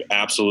just like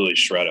absolutely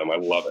shred him. I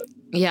love it.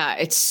 Yeah,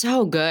 it's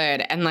so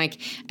good. And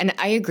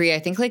I agree. I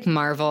think like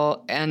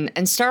Marvel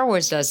and Star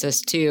Wars does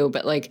this too,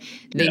 but like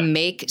they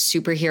make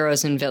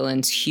superheroes and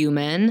villains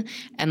human.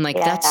 And like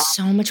that's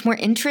so much more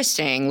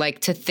interesting. Like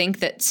to think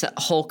that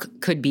Hulk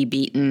could be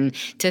beaten,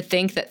 to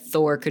think that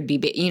Thor could be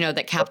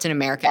that Captain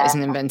America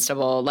isn't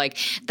invincible. Like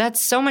that's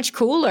so much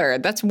cooler.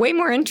 That's way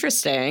more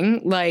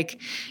interesting. Like,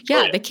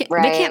 they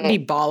can't be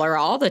baller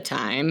all the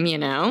time,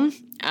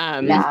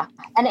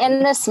 And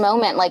in this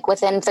moment, like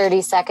within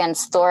 30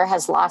 seconds, Thor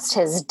has lost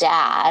his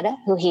dad,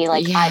 who he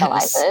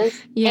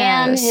idolizes,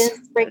 and his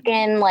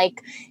freaking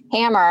like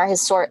hammer,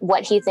 his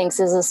what he thinks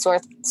is a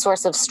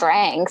source of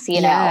strength,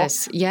 you know?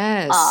 Yes.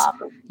 So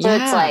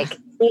it's like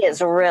he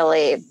is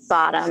really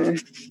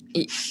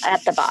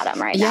at the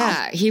bottom right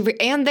now. Yeah,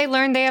 and they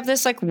learn they have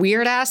this like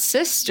weird ass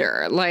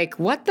sister. Like,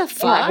 what the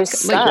fuck? Who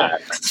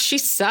sucks. She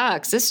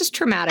sucks. This is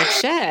traumatic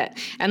shit.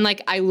 And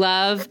like, I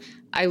love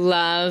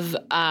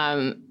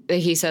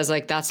he says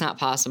like, that's not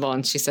possible.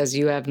 And she says,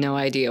 you have no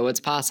idea what's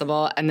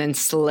possible. And then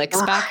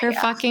slicks back her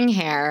fucking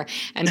hair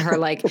and her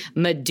like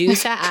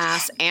Medusa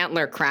ass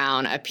antler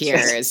crown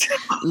appears.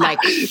 Like,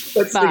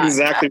 that's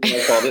exactly what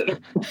I called it.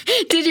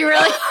 Did you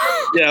really?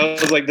 Yeah, I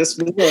was like, this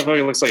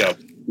motherfucker looks like a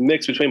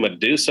mix between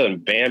Medusa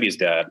and Bambi's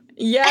dad.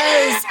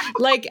 Yes.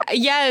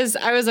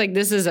 I was like,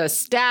 this is a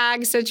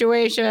stag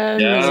situation.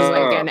 Yeah. This is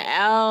like an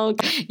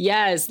elk.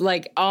 Yes.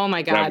 Like, oh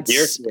my God. I'm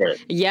here for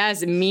it.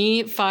 Yes.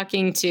 Me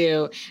fucking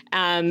too.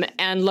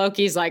 And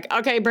Loki's like,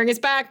 okay, bring us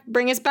back.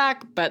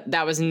 But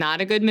that was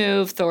not a good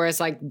move. Thor is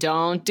like,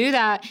 don't do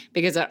that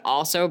because it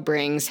also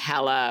brings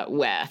Hela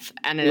with.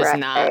 And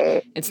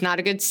it's not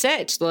a good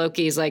sitch.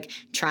 Loki's like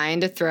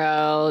trying to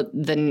throw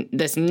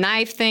this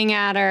knife thing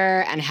at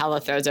her and Hela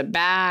throws it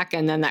back.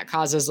 And then that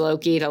causes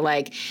Loki to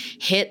like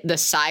hit the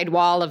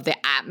sidewall of the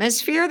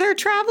atmosphere they're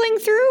traveling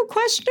through, ?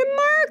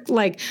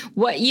 Like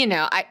what,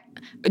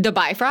 the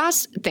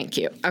Bifrost? Thank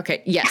you.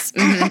 Okay. Yes.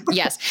 Mm-hmm.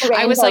 Yes.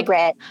 I was like,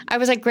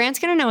 Grant's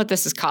going to know what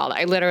this is called.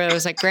 I literally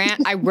was like, Grant,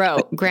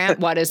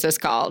 what is this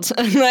called?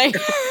 Like,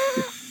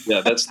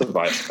 yeah, that's the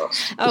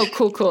Bifrost. Oh,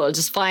 cool.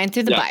 Just flying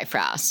through the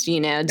Bifrost,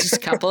 just a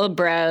couple of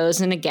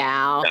bros and a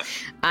gal.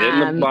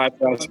 Yeah. In the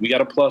Bifrost, we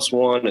got a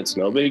 +1. It's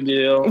no big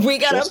deal. We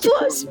got a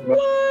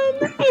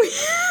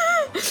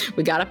 +1.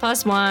 We got a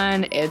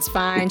 +1. It's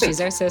fine.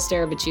 She's our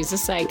sister, but she's a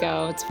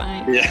psycho. It's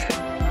fine. Yeah.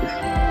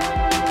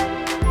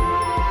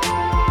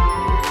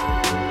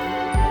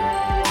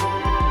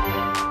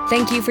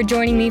 Thank you for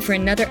joining me for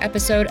another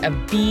episode of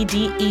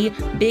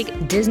BDE,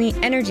 Big Disney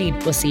Energy.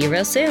 We'll see you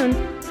real soon.